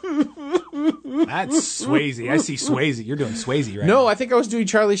 That's Swayze. I see Swayze. You're doing Swayze right now. No, I think I was doing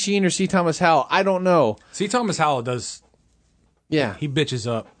Charlie Sheen or C. Thomas Howell. I don't know. C. Thomas Howell does... Yeah. He bitches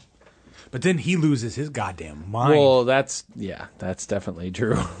up. But then he loses his goddamn mind. Well, that's definitely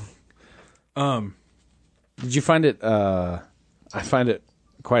true. Did you find it... I find it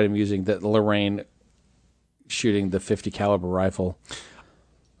quite amusing that Lorraine shooting the .50 caliber rifle.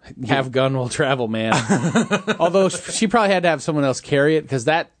 Have gun will travel, man. Although she probably had to have someone else carry it, because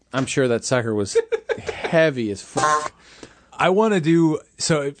I'm sure that sucker was heavy as fuck. I want to do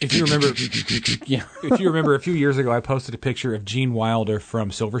so. If you remember, Yeah. if you remember, a few years ago, I posted a picture of Gene Wilder from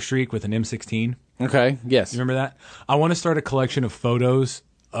Silver Streak with an M16. Okay. Yes. You remember that? I want to start a collection of photos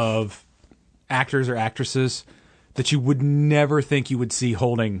of actors or actresses that you would never think you would see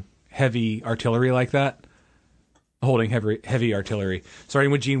holding heavy artillery like that. Holding heavy artillery.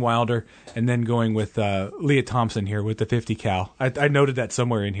 Starting with Gene Wilder and then going with Leah Thompson here with the .50 cal. I noted that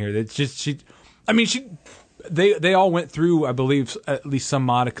somewhere in here. It's just they all went through, I believe, at least some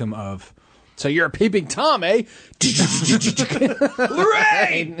modicum of. So you're a peeping Tom, eh?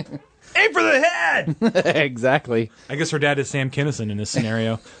 Lorraine, aim for the head. Exactly. I guess her dad is Sam Kinison in this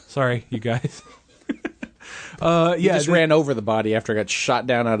scenario. Sorry, you guys. He just ran over the body after I got shot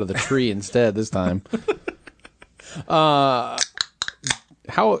down out of the tree instead this time. How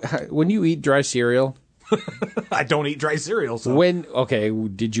when you eat dry cereal? I don't eat dry cereal. So.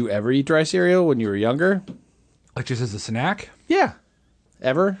 Did you ever eat dry cereal when you were younger? Like just as a snack? Yeah.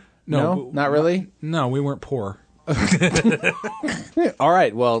 Ever? No, not really. No, we weren't poor. All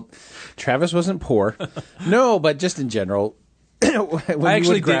right. Well, Travis wasn't poor. No, but just in general. I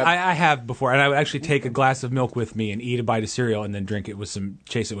actually did. I have before, and I would actually take a glass of milk with me and eat a bite of cereal, and then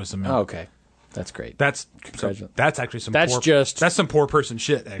chase it with some milk. Oh, okay. That's great. That's actually some. That's some poor person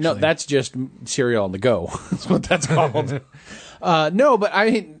shit. Actually, no, that's just cereal on the go. That's what that's called. No, but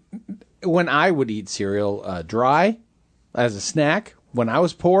when I would eat cereal dry as a snack when I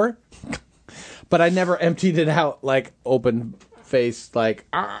was poor, but I never emptied it out like open face, like.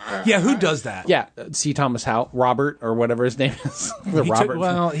 Yeah, who does that? Yeah, C. Thomas Howell, Robert or whatever his name is.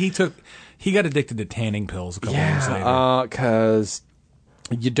 He got addicted to tanning pills a couple years later. Because.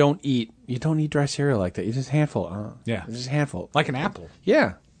 You don't eat dry cereal like that. You just handful. Just a handful. Like an apple.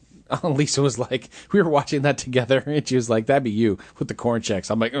 Yeah. Lisa was like, we were watching that together, and she was like, that'd be you with the corn checks.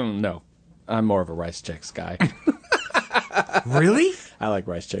 I'm like, no. I'm more of a rice checks guy. Really? I like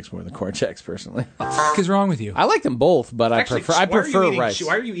rice checks more than corn checks, personally. What the fuck is wrong with you? I like them both, but I prefer rice.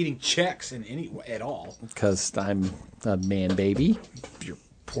 Why are you eating checks at all? Because I'm a man baby.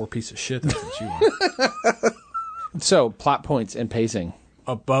 Poor piece of shit. That's what you are. So, plot points and pacing.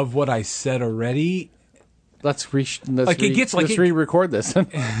 Above what I said already. Let's it re-record this.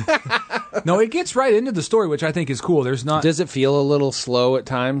 No, it gets right into the story, which I think is cool. There's not. Does it feel a little slow at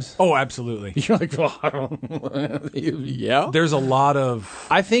times? Oh, absolutely. You're like, well, I don't. Yeah. There's a lot of.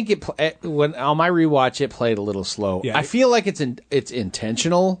 I think when on my rewatch, it played a little slow. Yeah, I feel like it's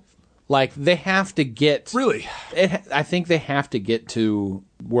intentional. Like they have to get really. I think they have to get to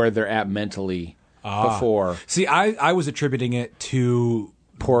where they're at mentally before. See, I was attributing it to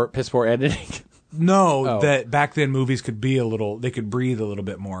piss poor editing. No, that back then movies could be they could breathe a little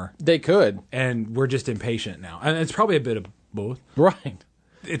bit more. They could. And we're just impatient now. And it's probably a bit of both. Right.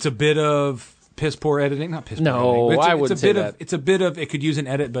 It's a bit of piss poor editing. Not piss poor editing. No, I wouldn't say that. It's a bit of, it could use an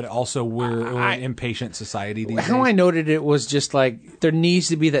edit, but also we're an impatient society these days. How I noted it was just like, there needs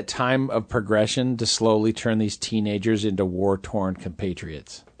to be that time of progression to slowly turn these teenagers into war-torn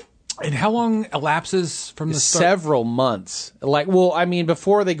compatriots. And how long elapses from the start? Several months.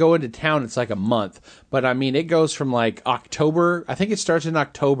 Before they go into town, it's like a month. But, it goes from, like, October. I think it starts in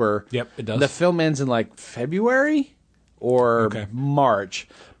October. Yep, it does. The film ends in, like, February or March.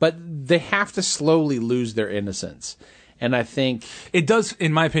 But they have to slowly lose their innocence. And I think... It does,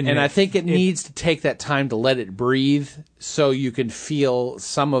 in my opinion. And I think it needs to take that time to let it breathe so you can feel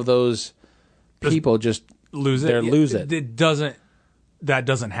some of those people just lose it. Lose it. It doesn't... That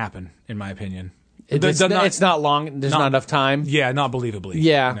doesn't happen, in my opinion. It's not long. There's not enough time. Yeah, not believably.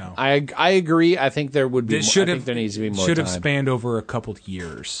 Yeah, no. I agree. I think there would be. I think there needs to be more. Should have spanned over a couple of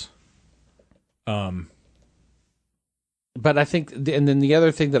years. But I think, and then the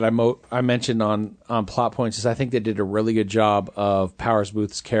other thing that I mentioned on plot points is I think they did a really good job of Powers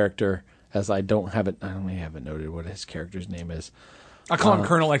Booth's character. As I only haven't noted what his character's name is. I call him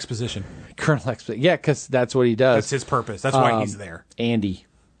Colonel Exposition. Colonel Exposition. Yeah, because that's what he does. That's his purpose. That's why he's there. Andy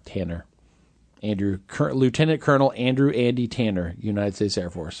Tanner. Lieutenant Colonel Andy Tanner, United States Air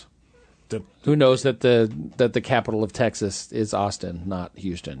Force. Who knows that the capital of Texas is Austin, not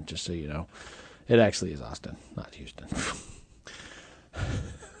Houston, just so you know. It actually is Austin, not Houston.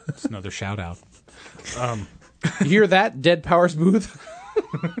 It's another shout out. You hear that, Dead Powers Booth?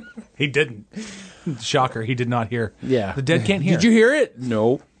 He didn't. Shocker, he did not hear. Yeah. The dead can't hear. Did you hear it?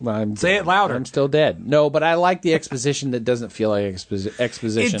 No. Say it louder. I'm still dead. No, but I like the exposition that doesn't feel like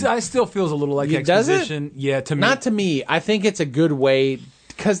exposition. It still feels a little like exposition. Does it? Yeah, to me. Not to me. I think it's a good way,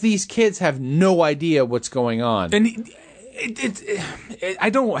 because these kids have no idea what's going on. And I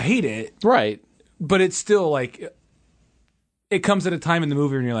don't hate it. Right. But it's still like, it comes at a time in the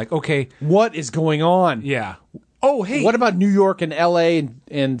movie when you're like, okay. What is going on? Yeah. Oh, hey. What about New York and L.A.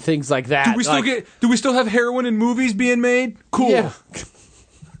 and things like that? Do we still have heroin in movies being made? Cool.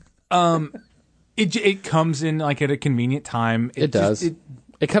 Yeah. It comes in like at a convenient time. It does.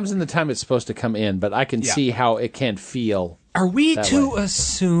 It comes in the time it's supposed to come in, but I can see how it can feel. Are we to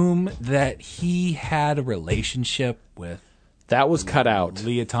assume that he had a relationship with... That was cut out.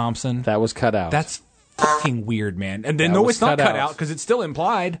 Leah Thompson? That was cut out. That's fucking weird, man. And then, no, it's not cut out because it's still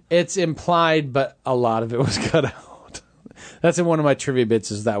implied. It's implied, but a lot of it was cut out. That's in one of my trivia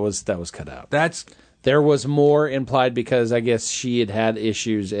bits. Is that was cut out. There was more implied because I guess she had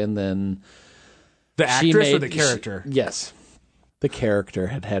issues, and then the actress or the character. Yes, the character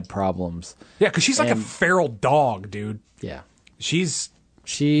had problems. Yeah, because she's like a feral dog, dude. Yeah,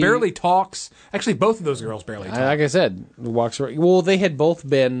 She barely talks. Actually, both of those girls barely talk. Like I said, walks around. Well, they had both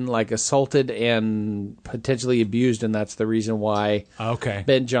been like assaulted and potentially abused, and that's the reason why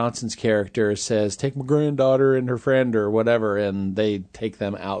Ben Johnson's character says, "Take my granddaughter and her friend or whatever," and they take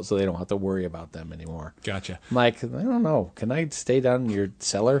them out so they don't have to worry about them anymore. Gotcha. I'm like, I don't know. Can I stay down in your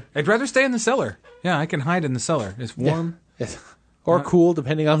cellar? I'd rather stay in the cellar. Yeah, I can hide in the cellar. It's warm. Yeah. Or cool,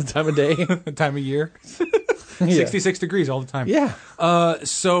 depending on the time of day. Time of year. 66 degrees all the time. Yeah.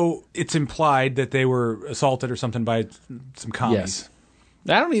 So it's implied that they were assaulted or something by some commies.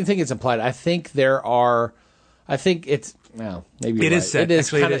 Yes. I don't even think it's implied. I think it's, well, maybe it is said.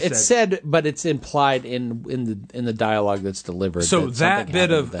 It's said, but it's implied in the dialogue that's delivered. So that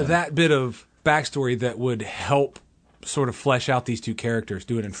bit of backstory that would help sort of flesh out these two characters,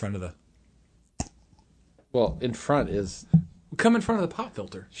 do it in front of the... Well, in front is... Come in front of the pop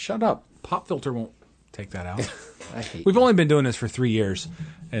filter. Shut up. Pop filter won't take that out. I hate We've only been doing this for 3 years,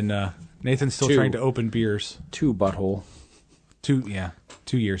 and Nathan's still trying to open beers. 2 butthole. 2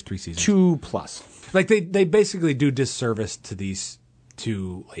 years, 3 seasons. 2+. Like they basically do disservice to these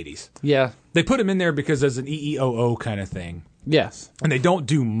two ladies. Yeah. They put them in there because there's an EEOO kind of thing. Yes. And they don't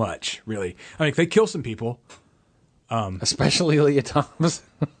do much, really. I mean, if they kill some people... especially Leah Thompson.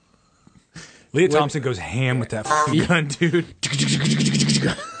 Leah Thompson goes ham with that fucking gun, dude.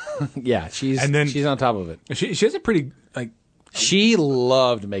 Yeah, she's on top of it. She has a pretty, like... She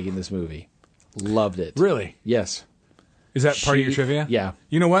loved making this movie. Loved it. Really? Yes. Is that part of your trivia? Yeah.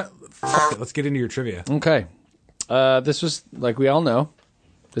 You know what? Fuck it. Let's get into your trivia. Okay. This was, like we all know,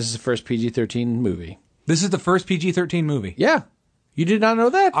 this is the first PG-13 movie. This is the first PG-13 movie. Yeah. You did not know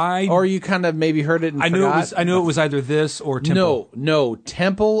that? Or you kind of maybe heard it and forgot? I knew it was either this or Temple. No.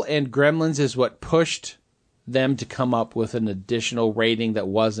 Temple and Gremlins is what pushed them to come up with an additional rating that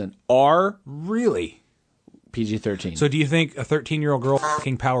wasn't R. Really? PG-13. So do you think a 13-year-old girl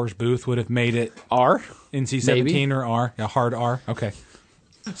fucking Powers Booth would have made it R? NC-17 Maybe. or R? A hard R? Okay.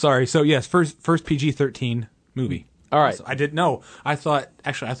 Sorry. So yes, first PG-13 movie. All right. So I didn't know. I thought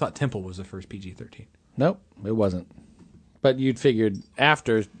Temple was the first PG-13. Nope, it wasn't. But you'd figured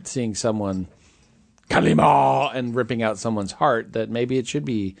after seeing someone Kalima and ripping out someone's heart that maybe it should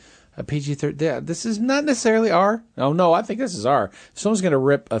be a PG-13. Yeah, this is not necessarily R. Oh, no, I think this is R. If someone's going to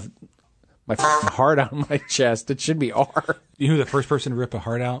rip my heart out of my chest, it should be R. You know who the first person to rip a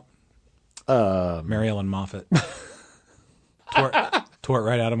heart out? Mary Ellen Moffat. Tore it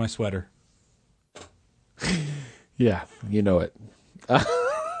right out of my sweater. Yeah, you know it.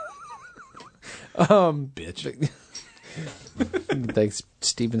 Bitch. Thanks,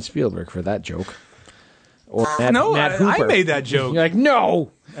 Steven Spielberg, for that joke. Or Matt I Hooper. made that joke. You're like,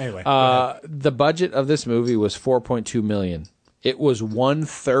 no. Anyway, the budget of this movie was $4.2 million. It was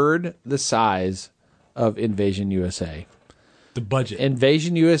 1/3 the size of Invasion USA. The budget.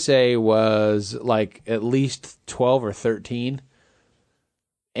 Invasion USA was like at least 12 or 13.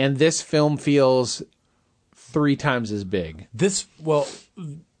 And this film feels 3 times as big. The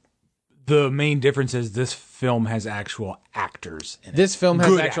main difference is this film has actual actors in it. This film has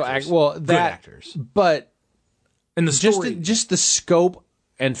Good actual actors. good actors. But and the story, just the scope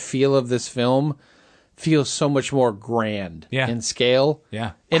and feel of this film feels so much more grand in scale.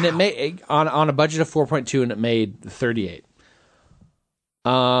 Yeah. And it made on a budget of 4.2 and it made 38.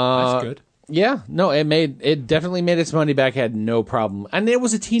 That's good. Yeah, no, it definitely made its money back, had no problem. And it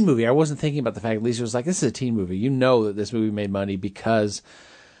was a teen movie. I wasn't thinking about the fact Lisa was like, this is a teen movie. You know that this movie made money because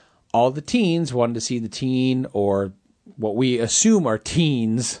all the teens wanted to see the teen, or what we assume are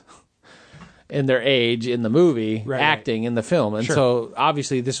teens in their age in the movie, acting in the film. And so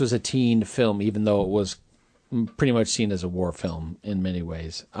obviously this was a teen film, even though it was pretty much seen as a war film in many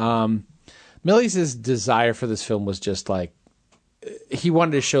ways. Millie's desire for this film was just like, he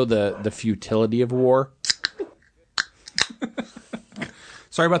wanted to show the futility of war.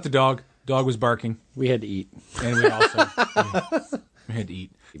 Sorry about the dog. Dog was barking. We had to eat. And we also we had to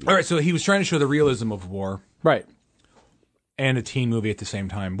eat. All right, so he was trying to show the realism of war. Right. And a teen movie at the same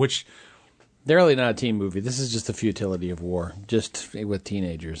time, which... They're really not a teen movie. This is just the futility of war, just with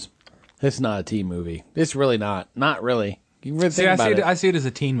teenagers. It's not a teen movie. It's really not. Not really. You really think about it. I see it as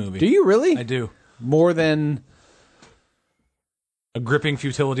a teen movie. Do you really? I do. More than... A gripping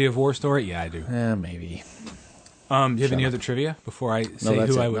futility of war story? Yeah, I do. Maybe. Do you have any other trivia before I say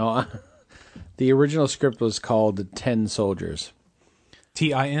who I would... No, the original script was called 10 Soldiers.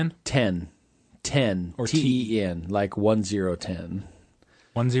 T-I-N? 10. Or T-E-N, like 1010.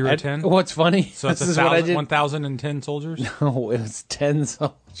 1010? What's funny? So it's this is what I did. 1,010 soldiers? No, it was 10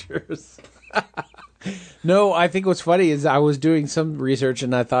 soldiers. No, I think what's funny is I was doing some research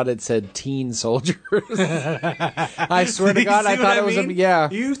and I thought it said teen soldiers. I swear to God, I thought it was mean? yeah.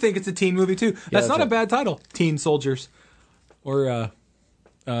 You think it's a teen movie too? That's not a bad title. Teen Soldiers, or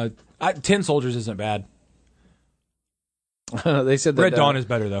 10 Soldiers isn't bad. They said that Red Dawn is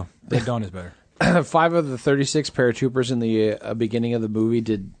better though. Red Dawn is better. 5 of the 36 paratroopers in the beginning of the movie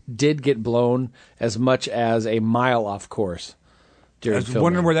did get blown as much as a mile off course. I was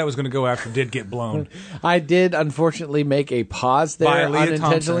wondering where that was going to go after did get blown. I did, unfortunately, make a pause there By Leah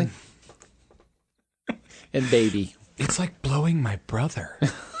unintentionally. Thompson. And baby. It's like blowing my brother.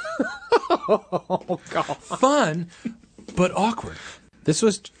 Oh, God. Fun, but awkward.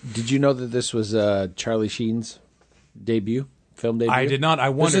 Did you know that this was Charlie Sheen's film debut? I did not. I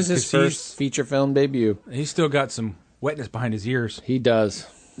wondered. This is his first feature film debut. He's still got some wetness behind his ears. He does.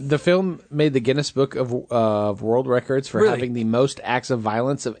 The film made the Guinness Book of World Records for having the most acts of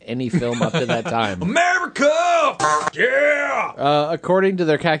violence of any film up to that time. America! Yeah! According to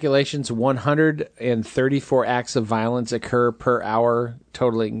their calculations, 134 acts of violence occur per hour,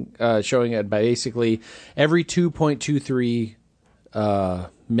 totaling, showing it by basically every 2.23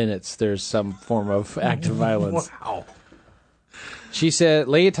 minutes, there's some form of act of violence. Wow.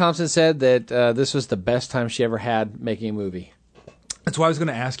 Leah Thompson said that this was the best time she ever had making a movie. That's why I was going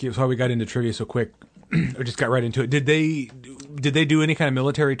to ask you. That's why we got into trivia so quick. Or just got right into it. did they do any kind of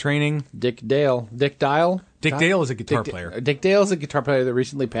military training? Dick Dale. Dick Dial? Dick Dale is a guitar player. Dick Dale is a guitar player that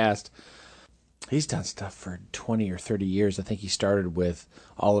recently passed. He's done stuff for 20 or 30 years. I think he started with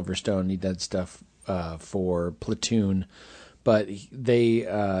Oliver Stone. He did stuff for Platoon. But they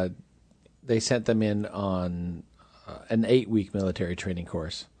sent them in on an 8-week military training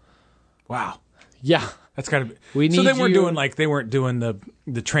course. Wow. Yeah. That's kind of... We so need they weren't doing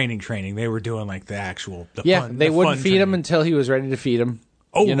the training. They were doing like the actual... They wouldn't feed him until he was ready to feed him.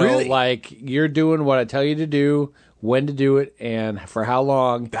 Oh, really? Like, you're doing what I tell you to do, when to do it, and for how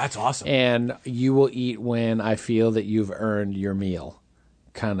long. That's awesome. And you will eat when I feel that you've earned your meal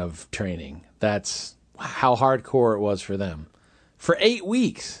kind of training. That's how hardcore it was for them. For 8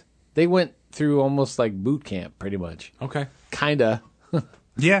 weeks. They went through almost like boot camp, pretty much. Okay. Kinda.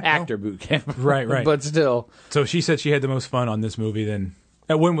 Yeah. Actor boot camp. Right. But still. So she said she had the most fun on this movie then.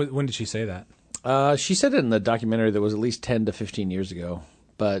 When did she say that? She said it in the documentary that was at least 10 to 15 years ago.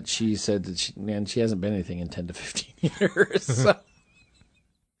 But she said that she hasn't been anything in 10 to 15 years. So.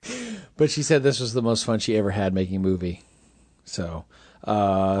 But she said this was the most fun she ever had making a movie. So,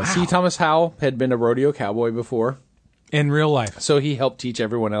 C. Thomas Howell had been a rodeo cowboy before. In real life. So he helped teach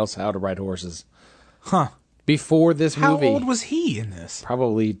everyone else how to ride horses. Huh. Before this movie. How old was he in this?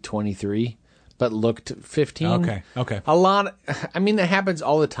 Probably 23, but looked 15. Okay. A lot. I mean, it happens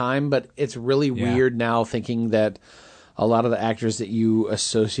all the time, but it's really weird now thinking that a lot of the actors that you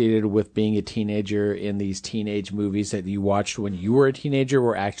associated with being a teenager in these teenage movies that you watched when you were a teenager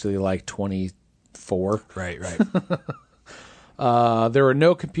were actually like 24. Right. There were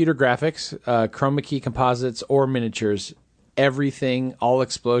no computer graphics, chroma key composites, or miniatures. Everything, all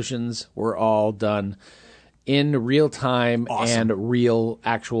explosions were all done in real time and real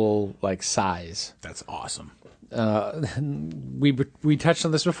actual like size. That's awesome. We touched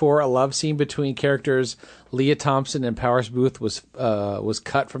on this before. A love scene between characters Leah Thompson and Powers Booth was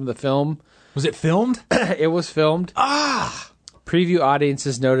cut from the film. Was it filmed? It was filmed. Preview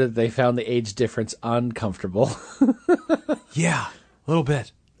audiences noted that they found the age difference uncomfortable. Yeah, a little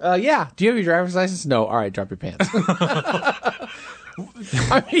bit. Yeah. Do you have your driver's license? No. All right, drop your pants.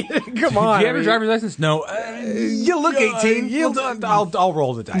 I mean, come on. Do you have your driver's license? No. You look 18. I'll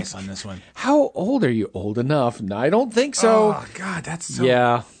roll the dice on this one. How old are you? Old enough? No, I don't think so. Oh, God, that's so...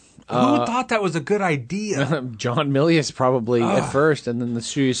 Yeah. Who thought that was a good idea? John Milius probably at first, and then the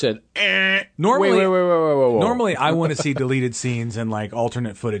studio said, Normally, wait. Normally, I want to see deleted scenes and like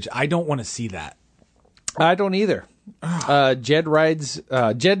alternate footage. I don't want to see that. I don't either. Jed writes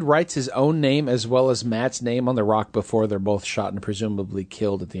his own name as well as Matt's name on the rock before they're both shot and presumably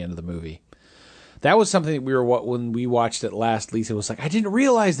killed at the end of the movie. That was something that when we watched it last, Lisa was like, I didn't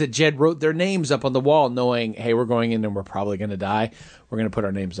realize that Jed wrote their names up on the wall knowing, hey, we're going in and we're probably going to die. We're going to put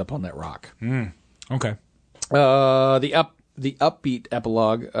our names up on that rock. Okay. The upbeat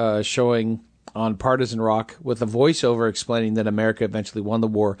epilogue showing on Partisan Rock with a voiceover explaining that America eventually won the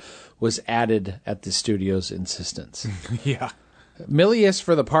war was added at the studio's insistence. Yeah. Milius,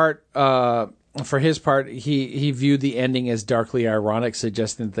 for his part, he viewed the ending as darkly ironic,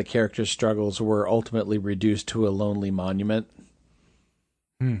 suggesting that the character's struggles were ultimately reduced to a lonely monument.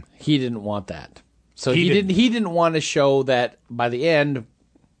 He didn't want that. So he didn't want to show that by the end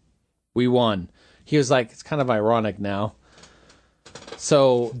we won. He was like, it's kind of ironic now.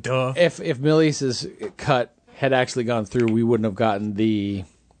 So if Milius's cut had actually gone through, we wouldn't have gotten the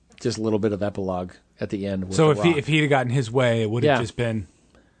just a little bit of epilogue at the end. With so the rock. if he'd have gotten his way, it would have just been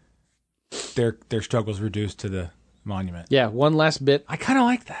their struggles reduced to the monument. Yeah, one last bit. I kind of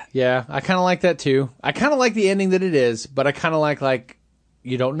like that. Yeah, I kind of like that too. I kind of like the ending that it is, but I kind of like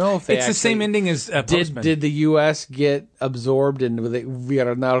you don't know if it's the same ending as Postman. Did the U.S. get absorbed and we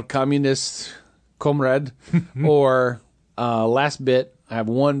are now communist comrade? Or last bit, I have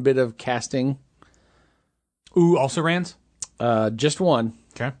one bit of casting. Ooh, also Rands? Just one.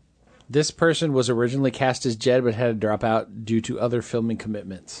 Okay. This person was originally cast as Jed, but had to drop out due to other filming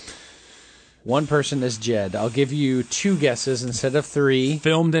commitments. One person is Jed. I'll give you 2 guesses instead of 3.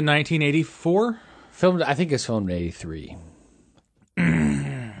 Filmed in 1984? I think it's filmed in 83.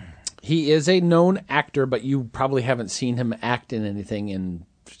 He is a known actor, but you probably haven't seen him act in anything in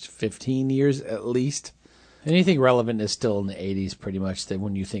 15 years at least. Anything relevant is still in the 80s pretty much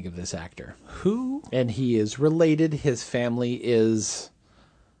when you think of this actor. Who? And he is related. His family is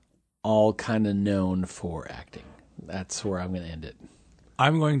all kind of known for acting. That's where I'm going to end it.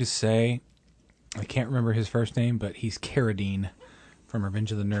 I'm going to say, I can't remember his first name, but he's Carradine from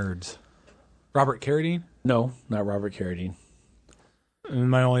Revenge of the Nerds. Robert Carradine? No, not Robert Carradine. And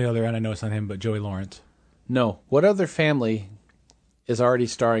my only other, and I know it's not him, but Joey Lawrence. No. What other family is already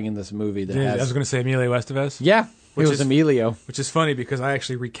starring in this movie that has... I was going to say Emilio Estevez? Yeah. It was Emilio. Which is funny because I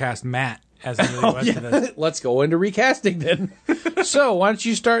actually recast Matt as Emilio Estevez. Let's go into recasting then. So why don't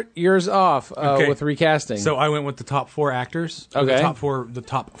you start yours off with recasting? So I went with the top 4 actors. Okay. The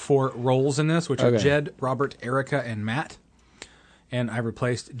top four roles in this, which are Okay. Jed, Robert, Erica, and Matt. And I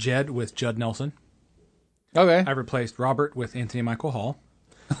replaced Jed with Judd Nelson. Okay. I replaced Robert with Anthony Michael Hall.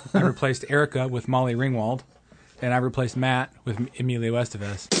 I replaced Erica with Molly Ringwald. And I replaced Matt with Emilio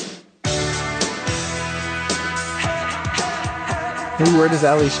Estevez. Where does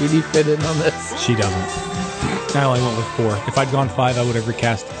Ali Sheedy fit in on this? She doesn't. I only went with 4. If I'd gone 5, I would have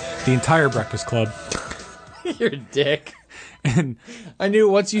recast the entire Breakfast Club. You're a dick. And I knew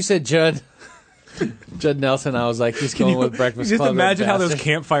once you said Judd Nelson, I was like, he's going with Breakfast just Club. imagine how those bastard.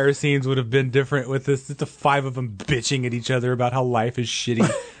 campfire scenes would have been different with this. Just the 5 of them bitching at each other about how life is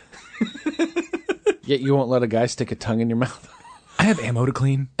shitty. Yet you won't let a guy stick a tongue in your mouth. I have ammo to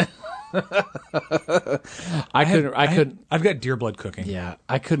clean. I couldn't. I've got deer blood cooking. Yeah,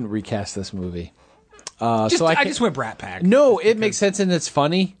 I couldn't recast this movie. I I just went Brat Pack. No, it makes sense and it's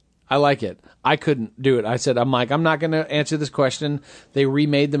funny. I like it. I couldn't do it. I said, I'm not going to answer this question. They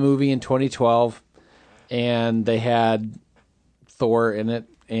remade the movie in 2012, and they had Thor in it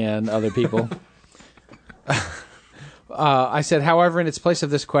and other people. I said, however, in its place of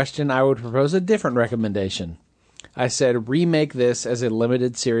this question, I would propose a different recommendation. I said, remake this as a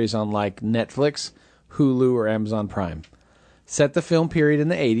limited series on like Netflix, Hulu, or Amazon Prime. Set the film period in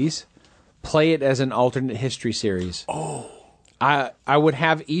the 80s. Play it as an alternate history series. Oh. I would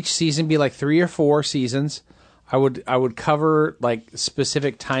have each season be like 3 or 4 seasons. I would cover like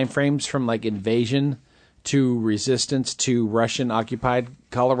specific time frames from like invasion to resistance to Russian occupied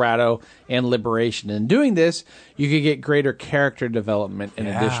Colorado and liberation. And doing this, you could get greater character development and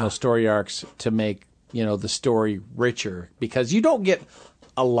additional story arcs to make, the story richer, because you don't get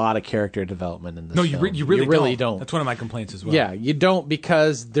a lot of character development in this No, film. you really don't. That's one of my complaints as well. Yeah, you don't,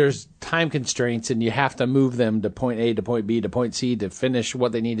 because there's time constraints and you have to move them to point A to point B to point C to finish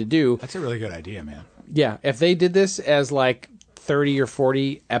what they need to do. That's a really good idea, man. Yeah, if they did this as like 30 or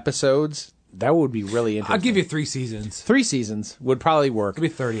 40 episodes, that would be really interesting. I'll give you 3 seasons. 3 seasons would probably work. It'll be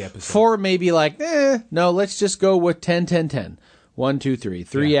 30 episodes. 4 maybe like, no, let's just go with 10, 10, 10. 1, 2, 3.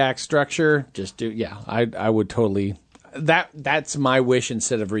 3 act structure. Just do, I would totally... That's my wish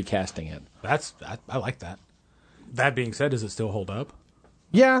instead of recasting it. I like that. That being said, does it still hold up?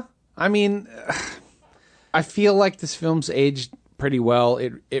 Yeah, I mean, I feel like this film's aged pretty well.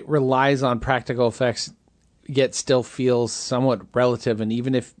 It relies on practical effects, yet still feels somewhat relative. And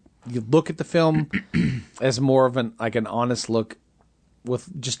even if you look at the film as more of an honest look with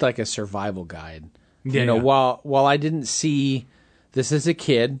just like a survival guide, while I didn't see this as a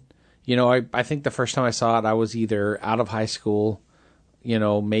kid. I think the first time I saw it, I was either out of high school,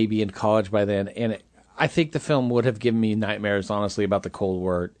 maybe in college by then. And I think the film would have given me nightmares, honestly, about the Cold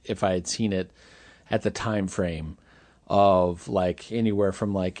War if I had seen it at the time frame of like anywhere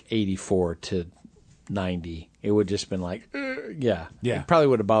from like 84 to 90. It would just been like, yeah. It probably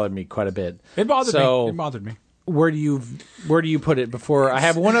would have bothered me quite a bit. It bothered me. Where do you put it before? I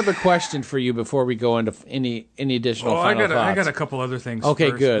have one other question for you before we go into any additional final thoughts. I got a couple other things. Okay,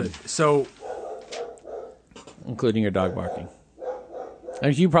 first, good. So, including your dog barking.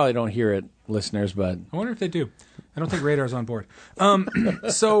 You probably don't hear it, listeners, but I wonder if they do. I don't think Radar's on board.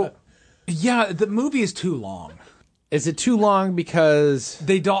 So, yeah, the movie is too long. Is it too long because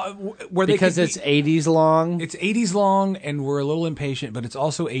it's 80s long? It's 80s long, and we're a little impatient, but it's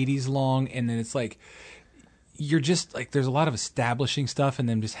also 80s long, and then it's like you're just like there's a lot of establishing stuff, and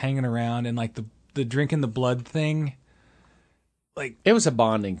then just hanging around, and like the drinking the blood thing. Like it was a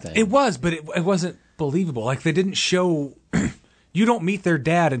bonding thing. It was, but it wasn't believable. Like they didn't show. You don't meet their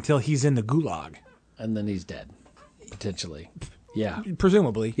dad until he's in the gulag, and then he's dead, potentially. Yeah,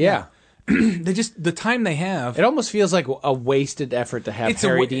 presumably. Yeah. They just the time they have. It almost feels like a wasted effort to have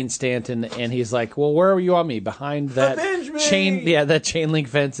Harry Dean Stanton, and he's like, "Well, where you want me? Behind that that chain link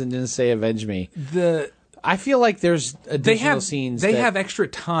fence," and didn't say "avenge me." I feel like there's additional scenes. They have extra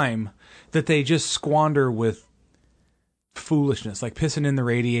time that they just squander with foolishness, like pissing in the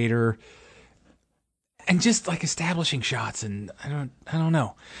radiator, and just like establishing shots. And I don't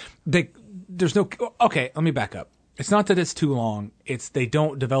know. There's no. Okay, let me back up. It's not that it's too long. It's they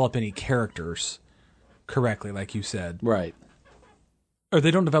don't develop any characters correctly, like you said. Right. Or they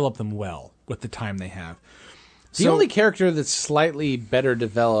don't develop them well with the time they have. The only character that's slightly better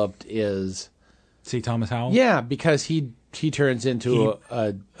developed is C. Thomas Howell. Yeah, because he turns into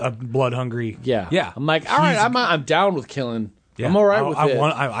a blood hungry. Yeah. I'm like, all right, I'm down with killing. Yeah. I'm all right with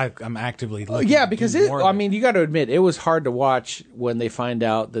it. I'm actively looking. Yeah, because you got to admit, it was hard to watch when they find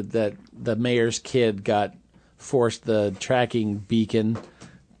out that the mayor's kid got forced the tracking beacon,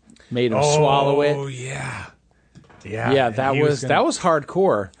 made him swallow it. Oh yeah. Yeah, that was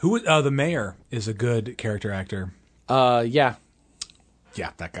hardcore. Who? The mayor is a good character actor. Yeah.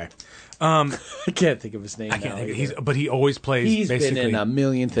 Yeah, that guy. I can't think of his name. I can't think. But he always plays. He's basically, been in a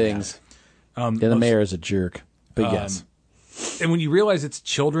million things. Yeah, the mayor is a jerk. But yes. And when you realize it's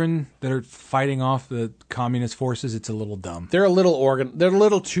children that are fighting off the communist forces, it's a little dumb. They're a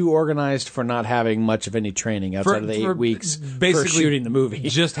little too organized for not having much of any training outside of the 8 weeks basically for shooting the movie.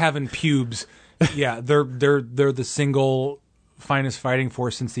 Just having pubes. Yeah, they're the single finest fighting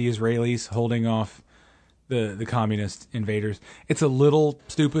force since the Israelis holding off the communist invaders. It's a little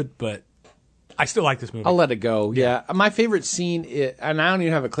stupid, but I still like this movie. I'll let it go. Yeah. My favorite scene is, and I don't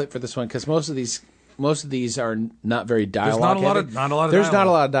even have a clip for this one because most of these are not very dialogue. There's not a lot of dialogue. There's not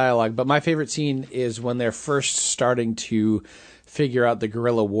a lot of dialogue, but my favorite scene is when they're first starting to figure out the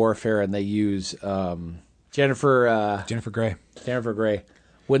guerrilla warfare, and they use Jennifer Grey. Jennifer Grey.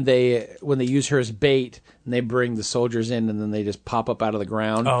 When they use her as bait, and they bring the soldiers in, and then they just pop up out of the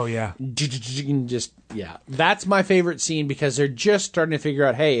ground. Oh yeah, that's my favorite scene because they're just starting to figure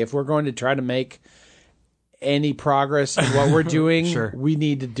out, hey, if we're going to try to make any progress in what we're doing, Sure. we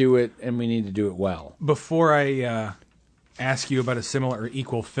need to do it, and we need to do it well. Before I ask you about a similar or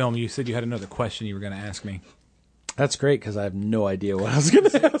equal film, you said you had another question you were going to ask me. That's great because I have no idea what I was going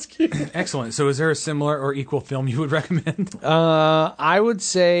to ask you. Excellent. So is there a similar or equal film you would recommend? I would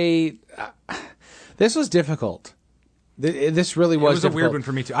say this was difficult. This really was a difficult. weird one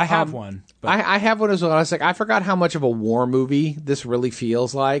for me too. I have one. But I have one as well. I was like, I forgot how much of a war movie this really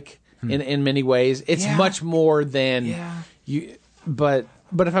feels like in many ways. It's much more than you. But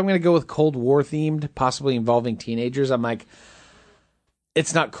if I'm going to go with Cold War themed, possibly involving teenagers, I'm like,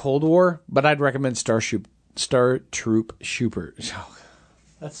 it's not Cold War, but I'd recommend Star Troop Super.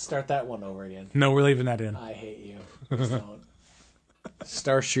 Let's start that one over again. No, we're leaving that in. I hate you. Just don't.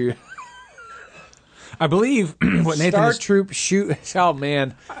 Starship. I believe what Nathan Star is... Troop shoot. Oh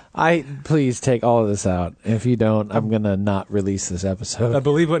man, please take all of this out. If you don't, I'm gonna not release this episode. I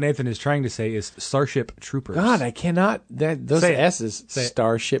believe what Nathan is trying to say is Starship Troopers. God, I cannot. Those Say it. S's. Say it.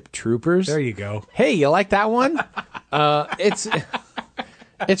 Starship Troopers. There you go. Hey, you like that one? It's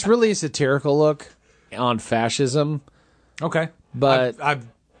really a satirical look on fascism, Okay, but I've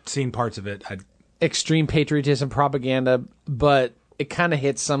seen parts of it. extreme patriotism propaganda. But it kind of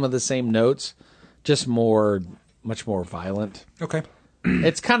hits some of the same notes, just much more violent. Okay.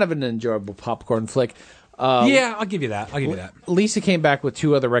 It's kind of an enjoyable popcorn flick. Yeah, I'll give you that. Lisa came back with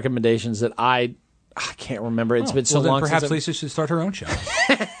 2 other recommendations that I can't remember. It's been so well, then long. Perhaps since Lisa should start her own show.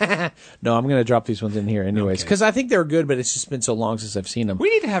 No, I'm going to drop these ones in here anyways because I think they're good, but it's just been so long since I've seen them. We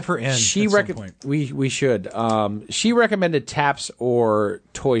need to have her in. at some point. We should. She recommended Taps or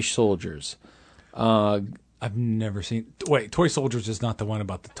Toy Soldiers. I've never seen. Wait, Toy Soldiers is not the one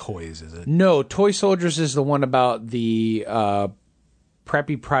about the toys, is it? No, Toy Soldiers is the one about the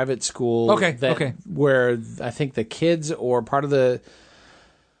preppy private school. Okay. Where I think the kids or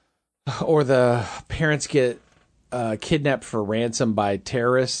the parents get kidnapped for ransom by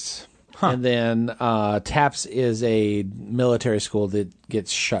terrorists. And then TAPS is a military school that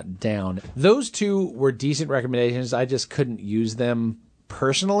gets shut down. Those 2 were decent recommendations. I just couldn't use them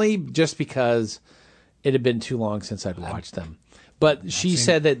personally just because it had been too long since I'd watched them. But she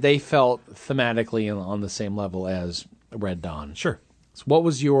said that they felt thematically on the same level as Red Dawn. Sure. So what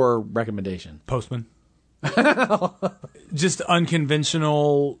was your recommendation? Postman. Just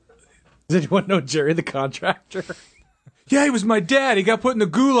unconventional. Does anyone know Jerry the Contractor? Yeah, he was my dad. He got put in the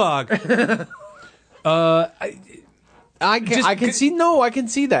gulag. I can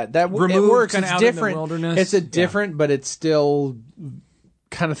see that. That it works. Kinda It's out different. in the wilderness. It's a different, but it's still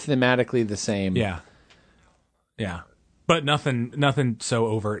kind of thematically the same. Yeah. But nothing so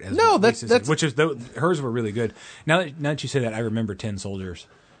overt as No, what that's- Lisa that's- said, which is hers were really good. Now that you say that, I remember 10 Soldiers.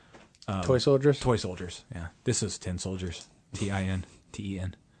 Toy Soldiers. Toy Soldiers. Yeah, this is 10 Soldiers. TIN.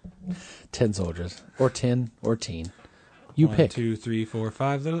 10 Soldiers or 10 or teen. You 1, pick. 2, 3, 4,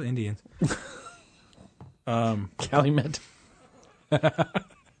 5 little Indians. Calumet.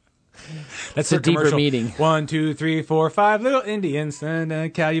 That's a their deeper commercial. meaning. 1, 2, 3, 4, 5 little Indians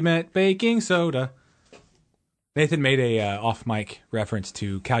and Calumet baking soda. Nathan made a off mic reference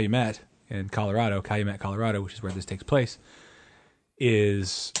to Calumet in Colorado. Calumet, Colorado, which is where this takes place,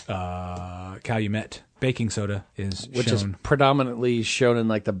 is Calumet baking soda Which shown is predominantly shown in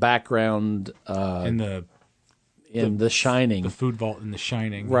like the background in The Shining. the food vault in The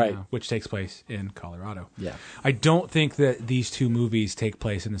Shining, Right. which takes place in Colorado. Yeah. I don't think that these 2 movies take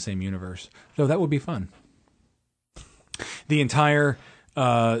place in the same universe, though that would be fun. The entire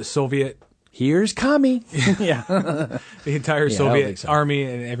Soviet Here's Kami. Yeah. The entire Yeah, I don't think Soviet so. army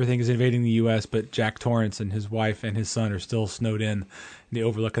and everything is invading the U.S., but Jack Torrance and his wife and his son are still snowed in the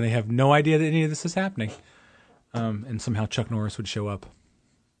Overlook, and they have no idea that any of this is happening. And somehow Chuck Norris would show up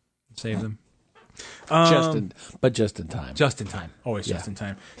and save them. just in time. Just in time. Always just in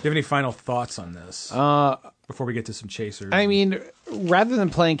time. Do you have any final thoughts on this before we get to some chasers? I mean, rather than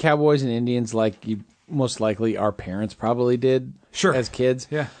playing cowboys and Indians like you most likely our parents probably did as kids,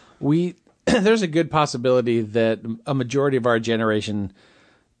 there's a good possibility that a majority of our generation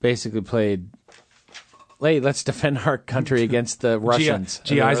basically played, hey, let's defend our country against the Russians,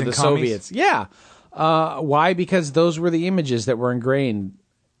 GIs or and the commies? Soviets. Yeah. Why? Because those were the images that were ingrained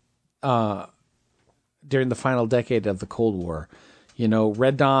during the final decade of the Cold War. You know,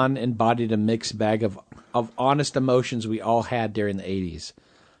 Red Dawn embodied a mixed bag of honest emotions we all had during the 80s.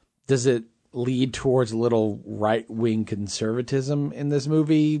 Does it lead towards a little right-wing conservatism in this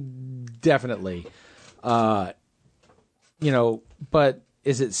movie? Definitely. You know, but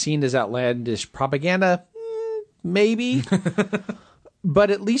is it seen as outlandish propaganda? Maybe.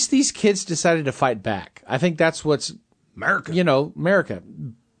 But at least these kids decided to fight back. I think that's what's America. You know, America.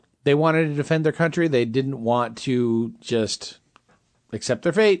 They wanted to defend their country. They didn't want to just accept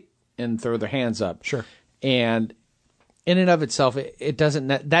their fate and throw their hands up. Sure. And in and of itself, it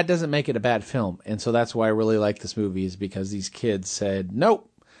doesn't make it a bad film. And so that's why I really like this movie, is because these kids said,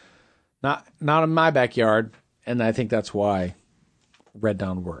 nope, not in my backyard. And I think that's why Red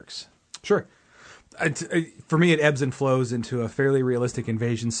Dawn works. Sure. For me, it ebbs and flows into a fairly realistic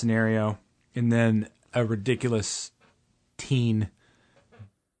invasion scenario and then a ridiculous teen,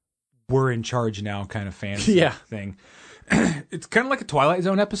 we're in charge now kind of fantasy thing. It's kind of like a Twilight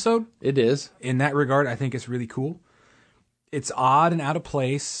Zone episode. It is. In that regard, I think it's really cool. It's odd and out of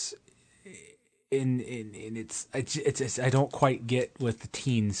place. It's I don't quite get with the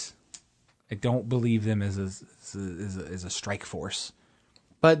teens. I don't believe them as a strike force.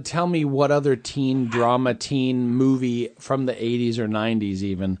 But tell me what other teen drama, teen movie from the 80s or 90s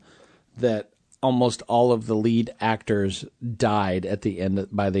even, that almost all of the lead actors died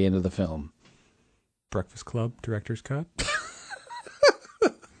by the end of the film. Breakfast Club, director's cut.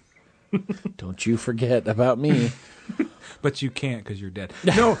 Don't you forget about me. But you can't because you're dead.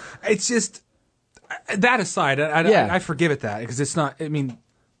 No, it's just, that aside, I forgive it that, because it's not, I mean,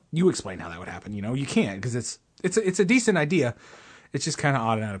 you explain how that would happen, you know, you can't, because it's a decent idea. It's just kind of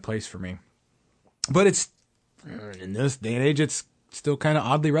odd and out of place for me. But it's, in this day and age, it's still kind of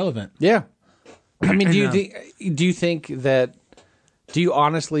oddly relevant. Yeah. I mean, do you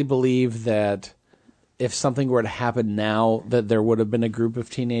honestly believe that if something were to happen now, that there would have been a group of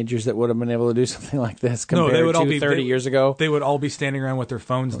teenagers that would have been able to do something like this compared to 30 years ago? They would all be standing around with their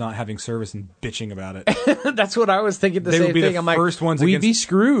phones not having service and bitching about it. That's what I was thinking. The same thing. I'm like, we'd be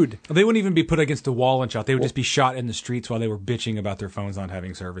screwed. They wouldn't even be put against a wall and shot. They would just be shot in the streets while they were bitching about their phones not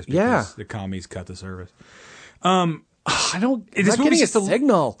having service because the commies cut the service. I'm not getting a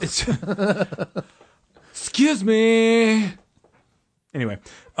signal. Excuse me. Anyway,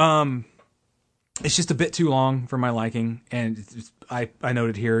 it's just a bit too long for my liking, and I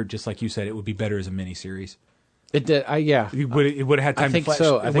noted here, just like you said, it would be better as a miniseries. It did. It would have had time to flesh.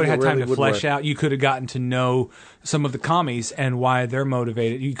 It would have had time to flesh out. You could have gotten to know some of the commies and why they're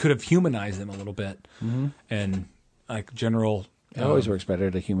motivated. You could have humanized them a little bit, and like general. It always works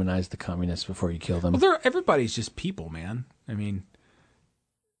better to humanize the communists before you kill them. Well, everybody's just people, man. I mean,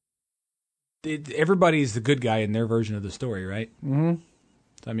 everybody's the good guy in their version of the story, right? Mm-hmm.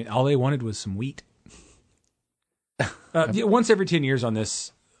 I mean, all they wanted was some wheat. Once every 10 years on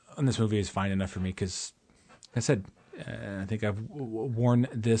this movie is fine enough for me, because I said, I think I've worn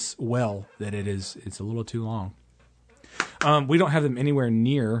this well, that it's a little too long. We don't have them anywhere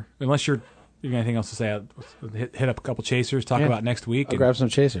near, unless you have anything else to say. I'll hit up a couple chasers, talk about next week. I'll grab some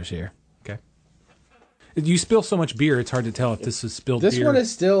chasers here. Okay. You spill so much beer, it's hard to tell if this is spilled beer. This one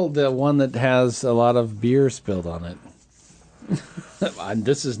is still the one that has a lot of beer spilled on it.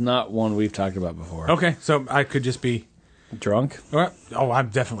 This is not one we've talked about before. Okay, so I could just be drunk. Oh, I'm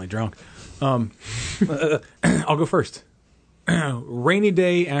definitely drunk. I'll go first. Rainy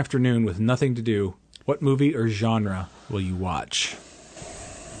day afternoon with nothing to do. What movie or genre will you watch?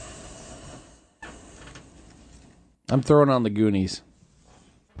 I'm throwing on The Goonies.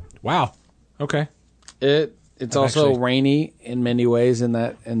 Wow. Okay. It's also rainy in many ways in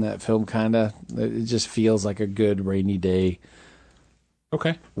that film. Kind of, it just feels like a good rainy day.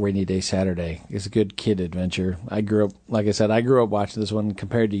 Okay. Rainy day Saturday. It's a good kid adventure. I grew up watching this one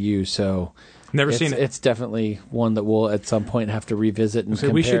compared to you, so never seen it. It's definitely one that we'll at some point have to revisit and so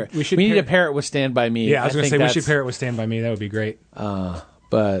compare. We need to pair it with Stand By Me. Yeah, I was going to say we should pair it with Stand By Me. That would be great.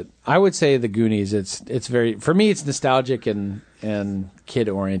 But I would say the Goonies. It's very, for me. It's nostalgic and kid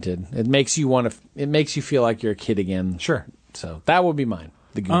oriented. It makes you want to. It makes you feel like you're a kid again. Sure. So that would be mine.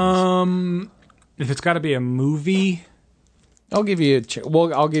 The Goonies. If it's got to be a movie, I'll give you.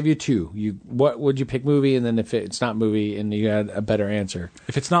 I'll give you two. What would you pick movie? And then if it's not movie, and you had a better answer.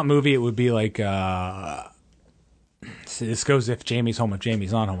 if it's not movie, it would be like. This goes if Jamie's home. If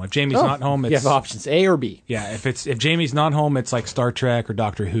Jamie's not home. If Jamie's not home, it's you have options A or B. Yeah. If Jamie's not home, it's like Star Trek or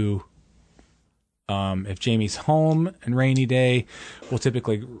Doctor Who. If Jamie's home and rainy day, we'll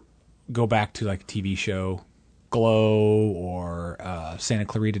typically go back to like a TV show, Glow or Santa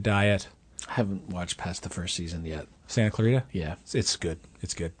Clarita Diet. I haven't watched past the first season yet. Santa Clarita? Yeah. It's good.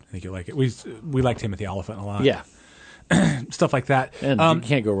 It's good. I think you'll like it. We like Timothy Oliphant a lot. Yeah. Stuff like that. And you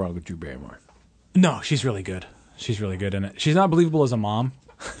can't go wrong with Drew Barrymore. No, she's really good. She's really good in it. She's not believable as a mom.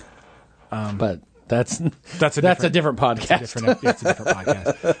 But that's a different podcast. It's a different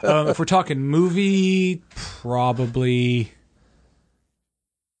podcast. If we're talking movie, probably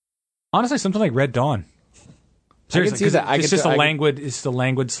honestly something like Red Dawn. Seriously, I can see that. It's just a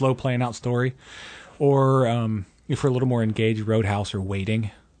languid, slow playing out story. Or if we're a little more engaged, Roadhouse or Waiting.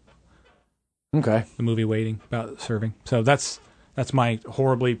 Okay. The movie Waiting, about serving. So that's my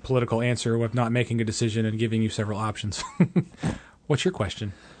horribly political answer of not making a decision and giving you several options. What's your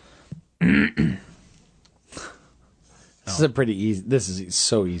question? This is a pretty easy. This is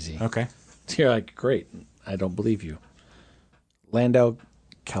so easy. Okay. You're like, great. I don't believe you. Lando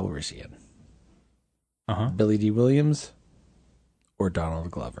Calrissian. Billy D. Williams or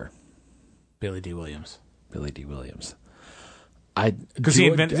Donald Glover? Billy D. Williams. Billy D. Williams. Because he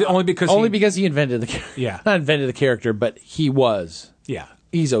invented the character. Yeah. Not invented the character, but he was. Yeah.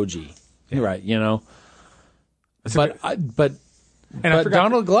 He's OG. Yeah. You're right, you know. But forgot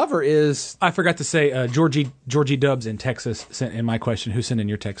Donald Glover is. I forgot to say, Georgie Dubs in Texas sent in my question. Who sent in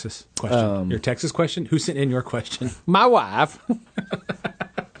your Texas question? Your Texas question? Who sent in your question? My wife.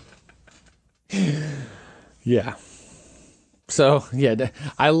 Yeah. So, yeah,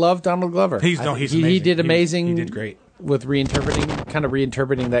 I love Donald Glover. He's amazing. He did amazing. He did great. With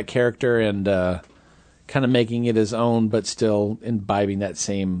reinterpreting that character and kind of making it his own, but still imbibing that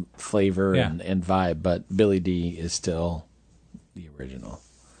same flavor and vibe. But Billy D is still the original.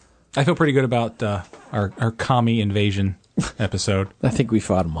 I feel pretty good about our commie invasion episode. I think we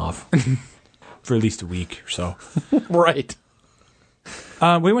fought him off. For at least a week or so. Right.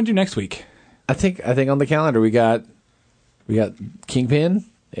 What do you want to do next week? I think on the calendar we got Kingpin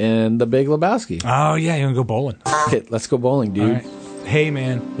and The Big Lebowski. Oh yeah, you want to go bowling? Okay, let's go bowling, dude. All right. Hey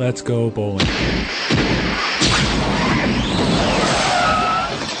man, let's go bowling.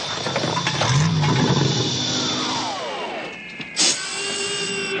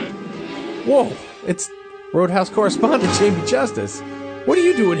 Whoa, it's Roadhouse correspondent Jamie Justice. What are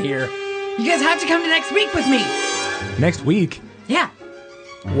you doing here? You guys have to come to next week with me. Next week? Yeah.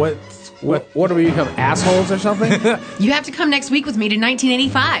 What do we become, assholes or something? You have to come next week with me to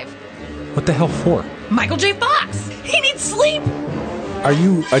 1985. What the hell for? Michael J. Fox. He needs sleep. Are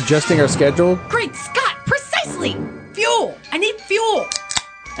you adjusting our schedule? Great Scott, precisely. Fuel. I need fuel.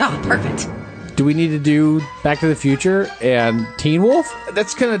 Oh, perfect. Do we need to do Back to the Future and Teen Wolf?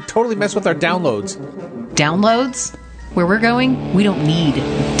 That's going to totally mess with our downloads. Downloads? Where we're going, we don't need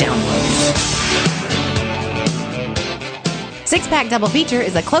downloads. Six Pack Double Feature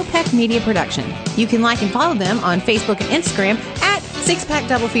is a Clopec Media production. You can like and follow them on Facebook and Instagram at Six Pack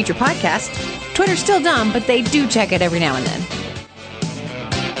Double Feature Podcast. Twitter's still dumb, but they do check it every now and then.